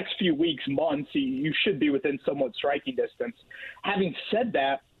for the next few weeks, months, you should be within somewhat striking distance. Having said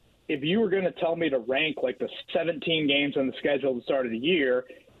that, if you were going to tell me to rank the 17 games on the schedule at the start of the year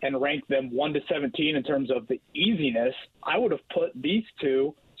and rank them 1 to 17 in terms of the easiness, I would have put these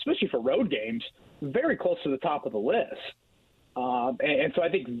two, especially for road games, very close to the top of the list. And so I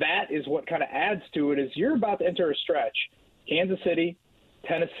think that is what kind of adds to it is you're about to enter a stretch. Kansas City,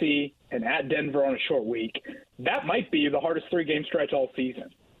 Tennessee, and at Denver on a short week. That might be the hardest 3-game stretch all season.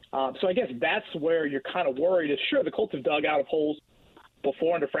 So I guess that's where you're kind of worried is, sure, the Colts have dug out of holes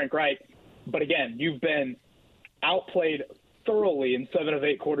before under Frank Reich, but again, you've been outplayed thoroughly in 7 of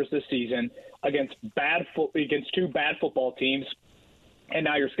 8 quarters this season against two bad football teams, and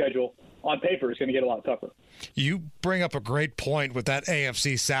now your schedule on paper is going to get a lot tougher. You bring up a great point with that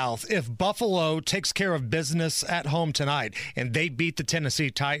AFC South. If Buffalo takes care of business at home tonight and they beat the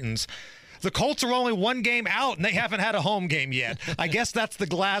Tennessee Titans, the Colts are only 1 game out, and they haven't had a home game yet. I guess that's the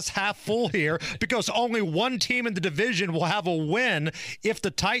glass half full here because only one team in the division will have a win if the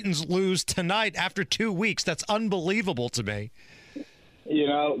Titans lose tonight after 2 weeks. That's unbelievable to me.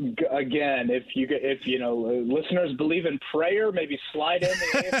 Again, if listeners believe in prayer, maybe slide in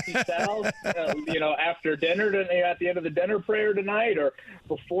the AFC South, after dinner, at the end of the dinner prayer tonight or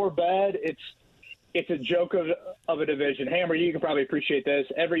before bed. It's a joke of a division. Hammer, you can probably appreciate this.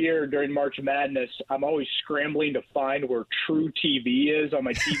 Every year during March Madness, I'm always scrambling to find where True TV is on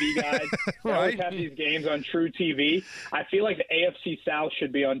my TV guide. Right. I always have these games on True TV. I feel like the AFC South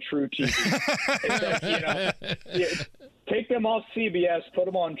should be on True TV. Take them off CBS, put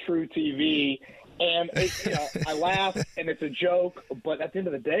them on True TV. And I laugh, and it's a joke, but at the end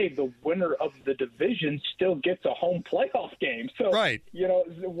of the day, the winner of the division still gets a home playoff game. So, right.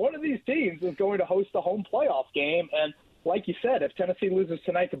 One of these teams is going to host a home playoff game. And like you said, if Tennessee loses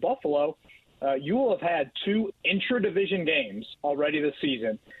tonight to Buffalo, you will have had 2 intra-division games already this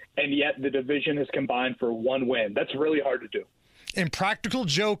season, and yet the division has combined for 1 win. That's really hard to do. Impractical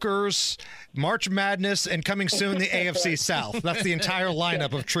Jokers, March Madness, and coming soon, the AFC South. That's the entire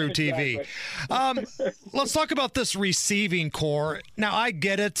lineup of True TV. Let's talk about this receiving core. Now, I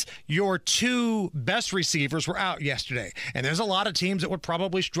get it. Your 2 best receivers were out yesterday, and there's a lot of teams that would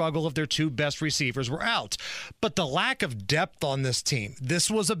probably struggle if their 2 best receivers were out. But the lack of depth on this team,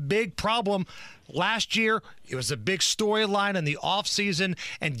 this was a big problem. Last year, it was a big storyline in the offseason.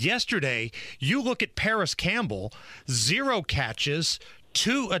 And yesterday, you look at Paris Campbell, 0 catches,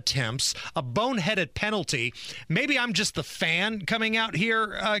 2 attempts, a boneheaded penalty. Maybe I'm just the fan coming out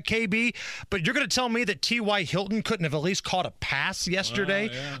here, KB, but you're going to tell me that T.Y. Hilton couldn't have at least caught a pass yesterday?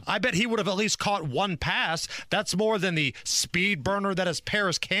 Yeah. I bet he would have at least caught 1 pass. That's more than the speed burner that is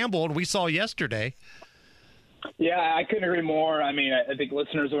Paris Campbell we saw yesterday. Yeah, I couldn't agree more. I mean, I think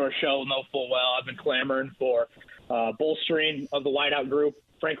listeners of our show know full well I've been clamoring for bolstering of the wideout group,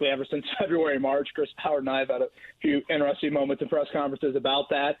 frankly, ever since February, March. Chris Howard and I have had a few interesting moments in press conferences about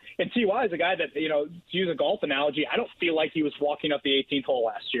that. And T.Y. is a guy that, to use a golf analogy, I don't feel like he was walking up the 18th hole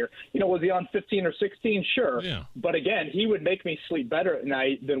last year. Was he on 15 or 16? Sure. Yeah. But again, he would make me sleep better at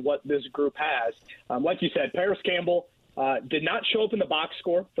night than what this group has. Like you said, Paris Campbell did not show up in the box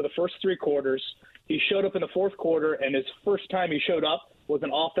score for the first 3 quarters. He showed up in the 4th quarter, and his first time he showed up was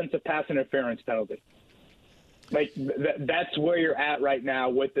an offensive pass interference penalty. That's where you're at right now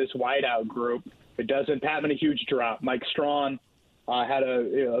with this wideout group. It doesn't have a huge drop. Mike Strawn had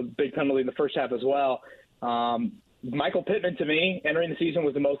a big penalty in the first half as well. Michael Pittman, to me, entering the season,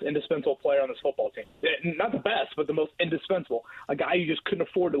 was the most indispensable player on this football team. Not the best, but the most indispensable. A guy you just couldn't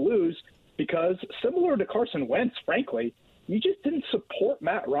afford to lose because, similar to Carson Wentz, frankly, you just didn't support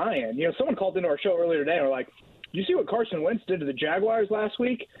Matt Ryan. You know, someone called into our show earlier today and were like, you see what Carson Wentz did to the Jaguars last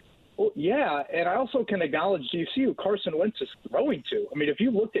week? Well, yeah, and I also can acknowledge, do you see who Carson Wentz is throwing to? I mean, if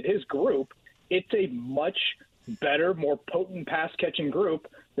you looked at his group, it's a much better, more potent pass-catching group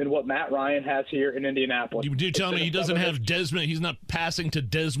than what Matt Ryan has here in Indianapolis. You do tell me he doesn't have Desmond. He's not passing to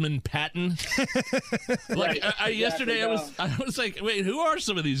Desmond Patton. Like yesterday, I was like, wait, who are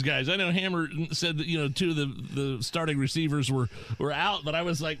some of these guys? I know Hammer said that two of the starting receivers were out, but I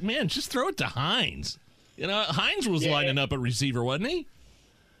was like, man, just throw it to Hines. Hines was lining up at receiver, wasn't he?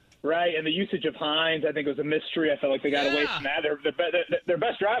 Right, and the usage of Hines, I think, was a mystery. I felt like they got away from that. Their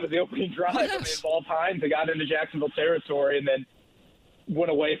best drive was the opening drive. Yes. They involved Hines. They got into Jacksonville territory and then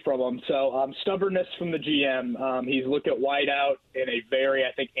went away from them. So stubbornness from the GM. He's looked at wide out in a very,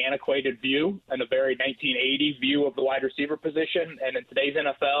 I think, antiquated view and a very 1980 view of the wide receiver position. And in today's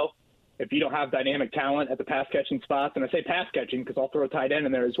NFL, if you don't have dynamic talent at the pass-catching spots, and I say pass-catching because I'll throw a tight end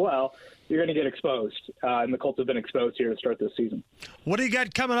in there as well, you're going to get exposed. And the Colts have been exposed here to start this season. What do you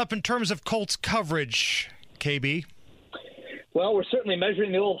got coming up in terms of Colts coverage, KB? Well, we're certainly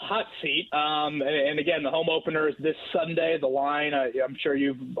measuring the old hot seat. And again, the home opener is this Sunday. The line, I'm sure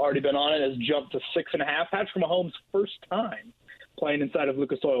you've already been on it, has jumped to 6.5. Patrick Mahomes' first time playing inside of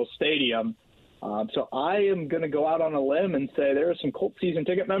Lucas Oil Stadium. So I am going to go out on a limb and say there are some Colts season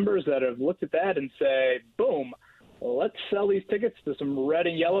ticket members that have looked at that and say, boom, let's sell these tickets to some red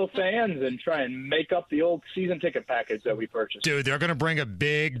and yellow fans and try and make up the old season ticket package that we purchased. Dude, they're going to bring a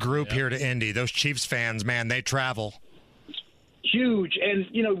big group here to Indy. Those Chiefs fans, man, they travel. Huge. And,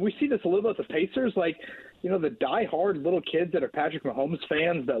 we see this a little bit with the Pacers. Like, the diehard little kids that are Patrick Mahomes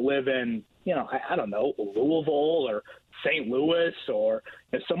fans that live in, I don't know, Louisville or St. Louis or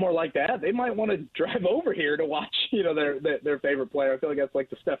somewhere like that, they might want to drive over here to watch, their favorite player. I feel like that's like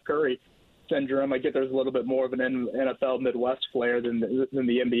the Steph Curry syndrome. I get there's a little bit more of an NFL Midwest flair than the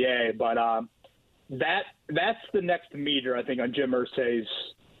NBA, but that's the next meter, I think, on Jim Irsay's,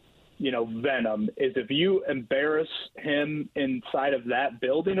 venom, is if you embarrass him inside of that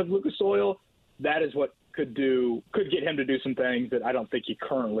building of Lucas Oil, that is what could get him to do some things that I don't think he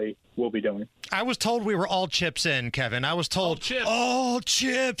currently will be doing. I was told we were all chips in, Kevin. I was told all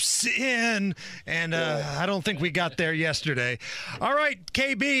chips in, and I don't think we got there yesterday. All right,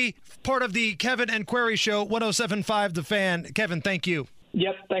 KB, part of the Kevin and Query Show, 107.5 The Fan. Kevin, thank you.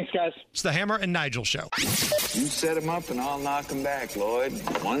 Yep, thanks, guys. It's the Hammer and Nigel Show. You set him up, and I'll knock him back, Lloyd.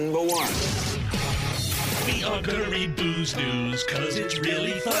 1 by 1. We are gonna read Booze News, because it's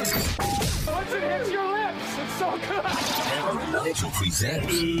really fun. Once it hits your lips, it's so good. Hammer and Nigel presents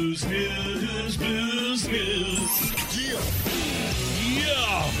Booze News, Booze News.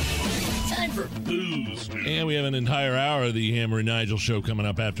 Yeah. Time for Booze News. And we have an entire hour of the Hammer and Nigel Show coming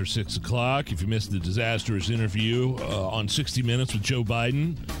up after 6 o'clock. If you missed the disastrous interview on 60 Minutes with Joe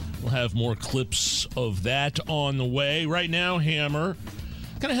Biden, we'll have more clips of that on the way. Right now, Hammer,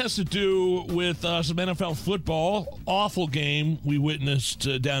 kind of has to do with some NFL football. Awful game we witnessed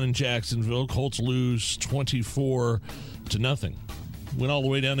down in Jacksonville. Colts lose 24-0. Went all the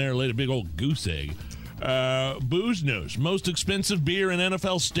way down there and laid a big old goose egg. Booze News. Most expensive beer in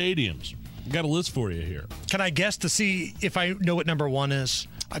NFL stadiums. Got a list for you here. Can I guess to see if I know what number one is?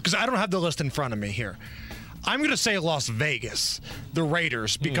 Because I don't have the list in front of me here. I'm going to say Las Vegas, the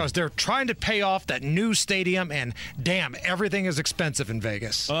Raiders, because they're trying to pay off that new stadium, and damn, everything is expensive in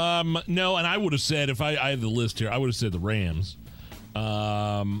Vegas. No, and I would have said, if I had the list here, I would have said the Rams.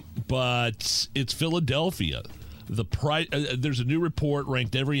 But it's Philadelphia. The price. There's a new report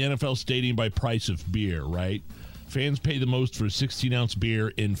ranked every NFL stadium by price of beer, right? Fans pay the most for a 16-ounce beer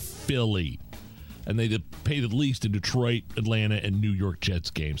in Philly, and they pay the least in Detroit, Atlanta, and New York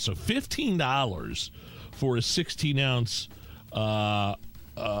Jets games. So $15 for a 16 ounces of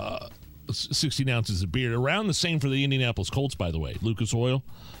beer. Around the same for the Indianapolis Colts, by the way. Lucas Oil,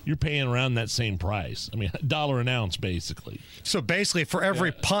 you're paying around that same price. I mean, $1 an ounce, basically. So basically, for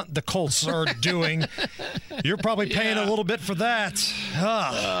every punt the Colts are doing, you're probably paying a little bit for that.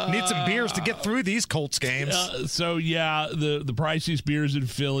 Need some beers to get through these Colts games. The priciest beers in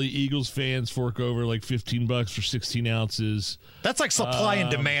Philly, Eagles fans fork over like $15 for 16 ounces. That's like supply and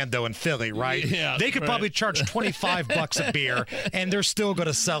demand, though, in Philly, right? Yeah, they could probably charge $25 a beer, and they're still going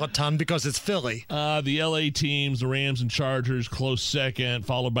to sell a ton because it's Philly. The LA teams, the Rams and Chargers, close second,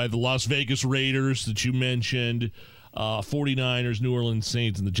 followed by the Las Vegas Raiders that you mentioned. 49ers, New Orleans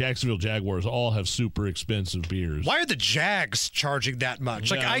Saints, and the Jacksonville Jaguars all have super expensive beers. Why are the Jags charging that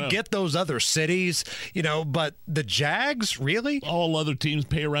much? Yeah, Like, I I know. get those other cities, but the Jags, really? All other teams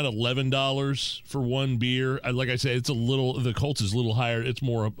pay around $11 for one beer. Like I said, the Colts is a little higher. It's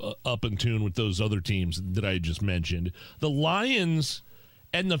more up in tune with those other teams that I just mentioned. The Lions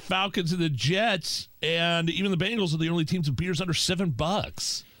and the Falcons and the Jets and even the Bengals are the only teams with beers under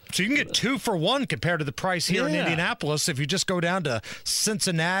 $7. So you can get 2 for $1 compared to the price here in Yeah. Indianapolis if you just go down to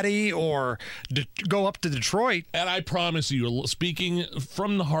Cincinnati or go up to Detroit. And I promise you, speaking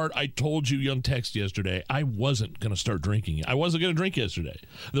from the heart, I told you on text yesterday, I wasn't going to start drinking. I wasn't going to drink yesterday.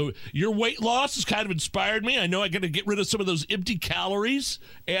 Though your weight loss has kind of inspired me. I know I got to get rid of some of those empty calories.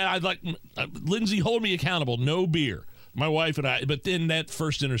 And I'd like, Lindsay, hold me accountable. No beer. My wife and I, but then that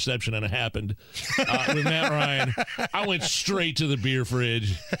first interception happened with Matt Ryan. I went straight to the beer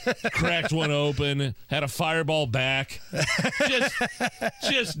fridge, cracked one open, had a Fireball back,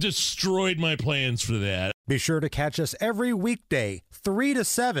 just destroyed my plans for that. Be sure to catch us every weekday, 3 to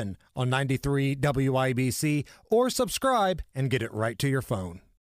 7 on 93 WIBC, or subscribe and get it right to your phone.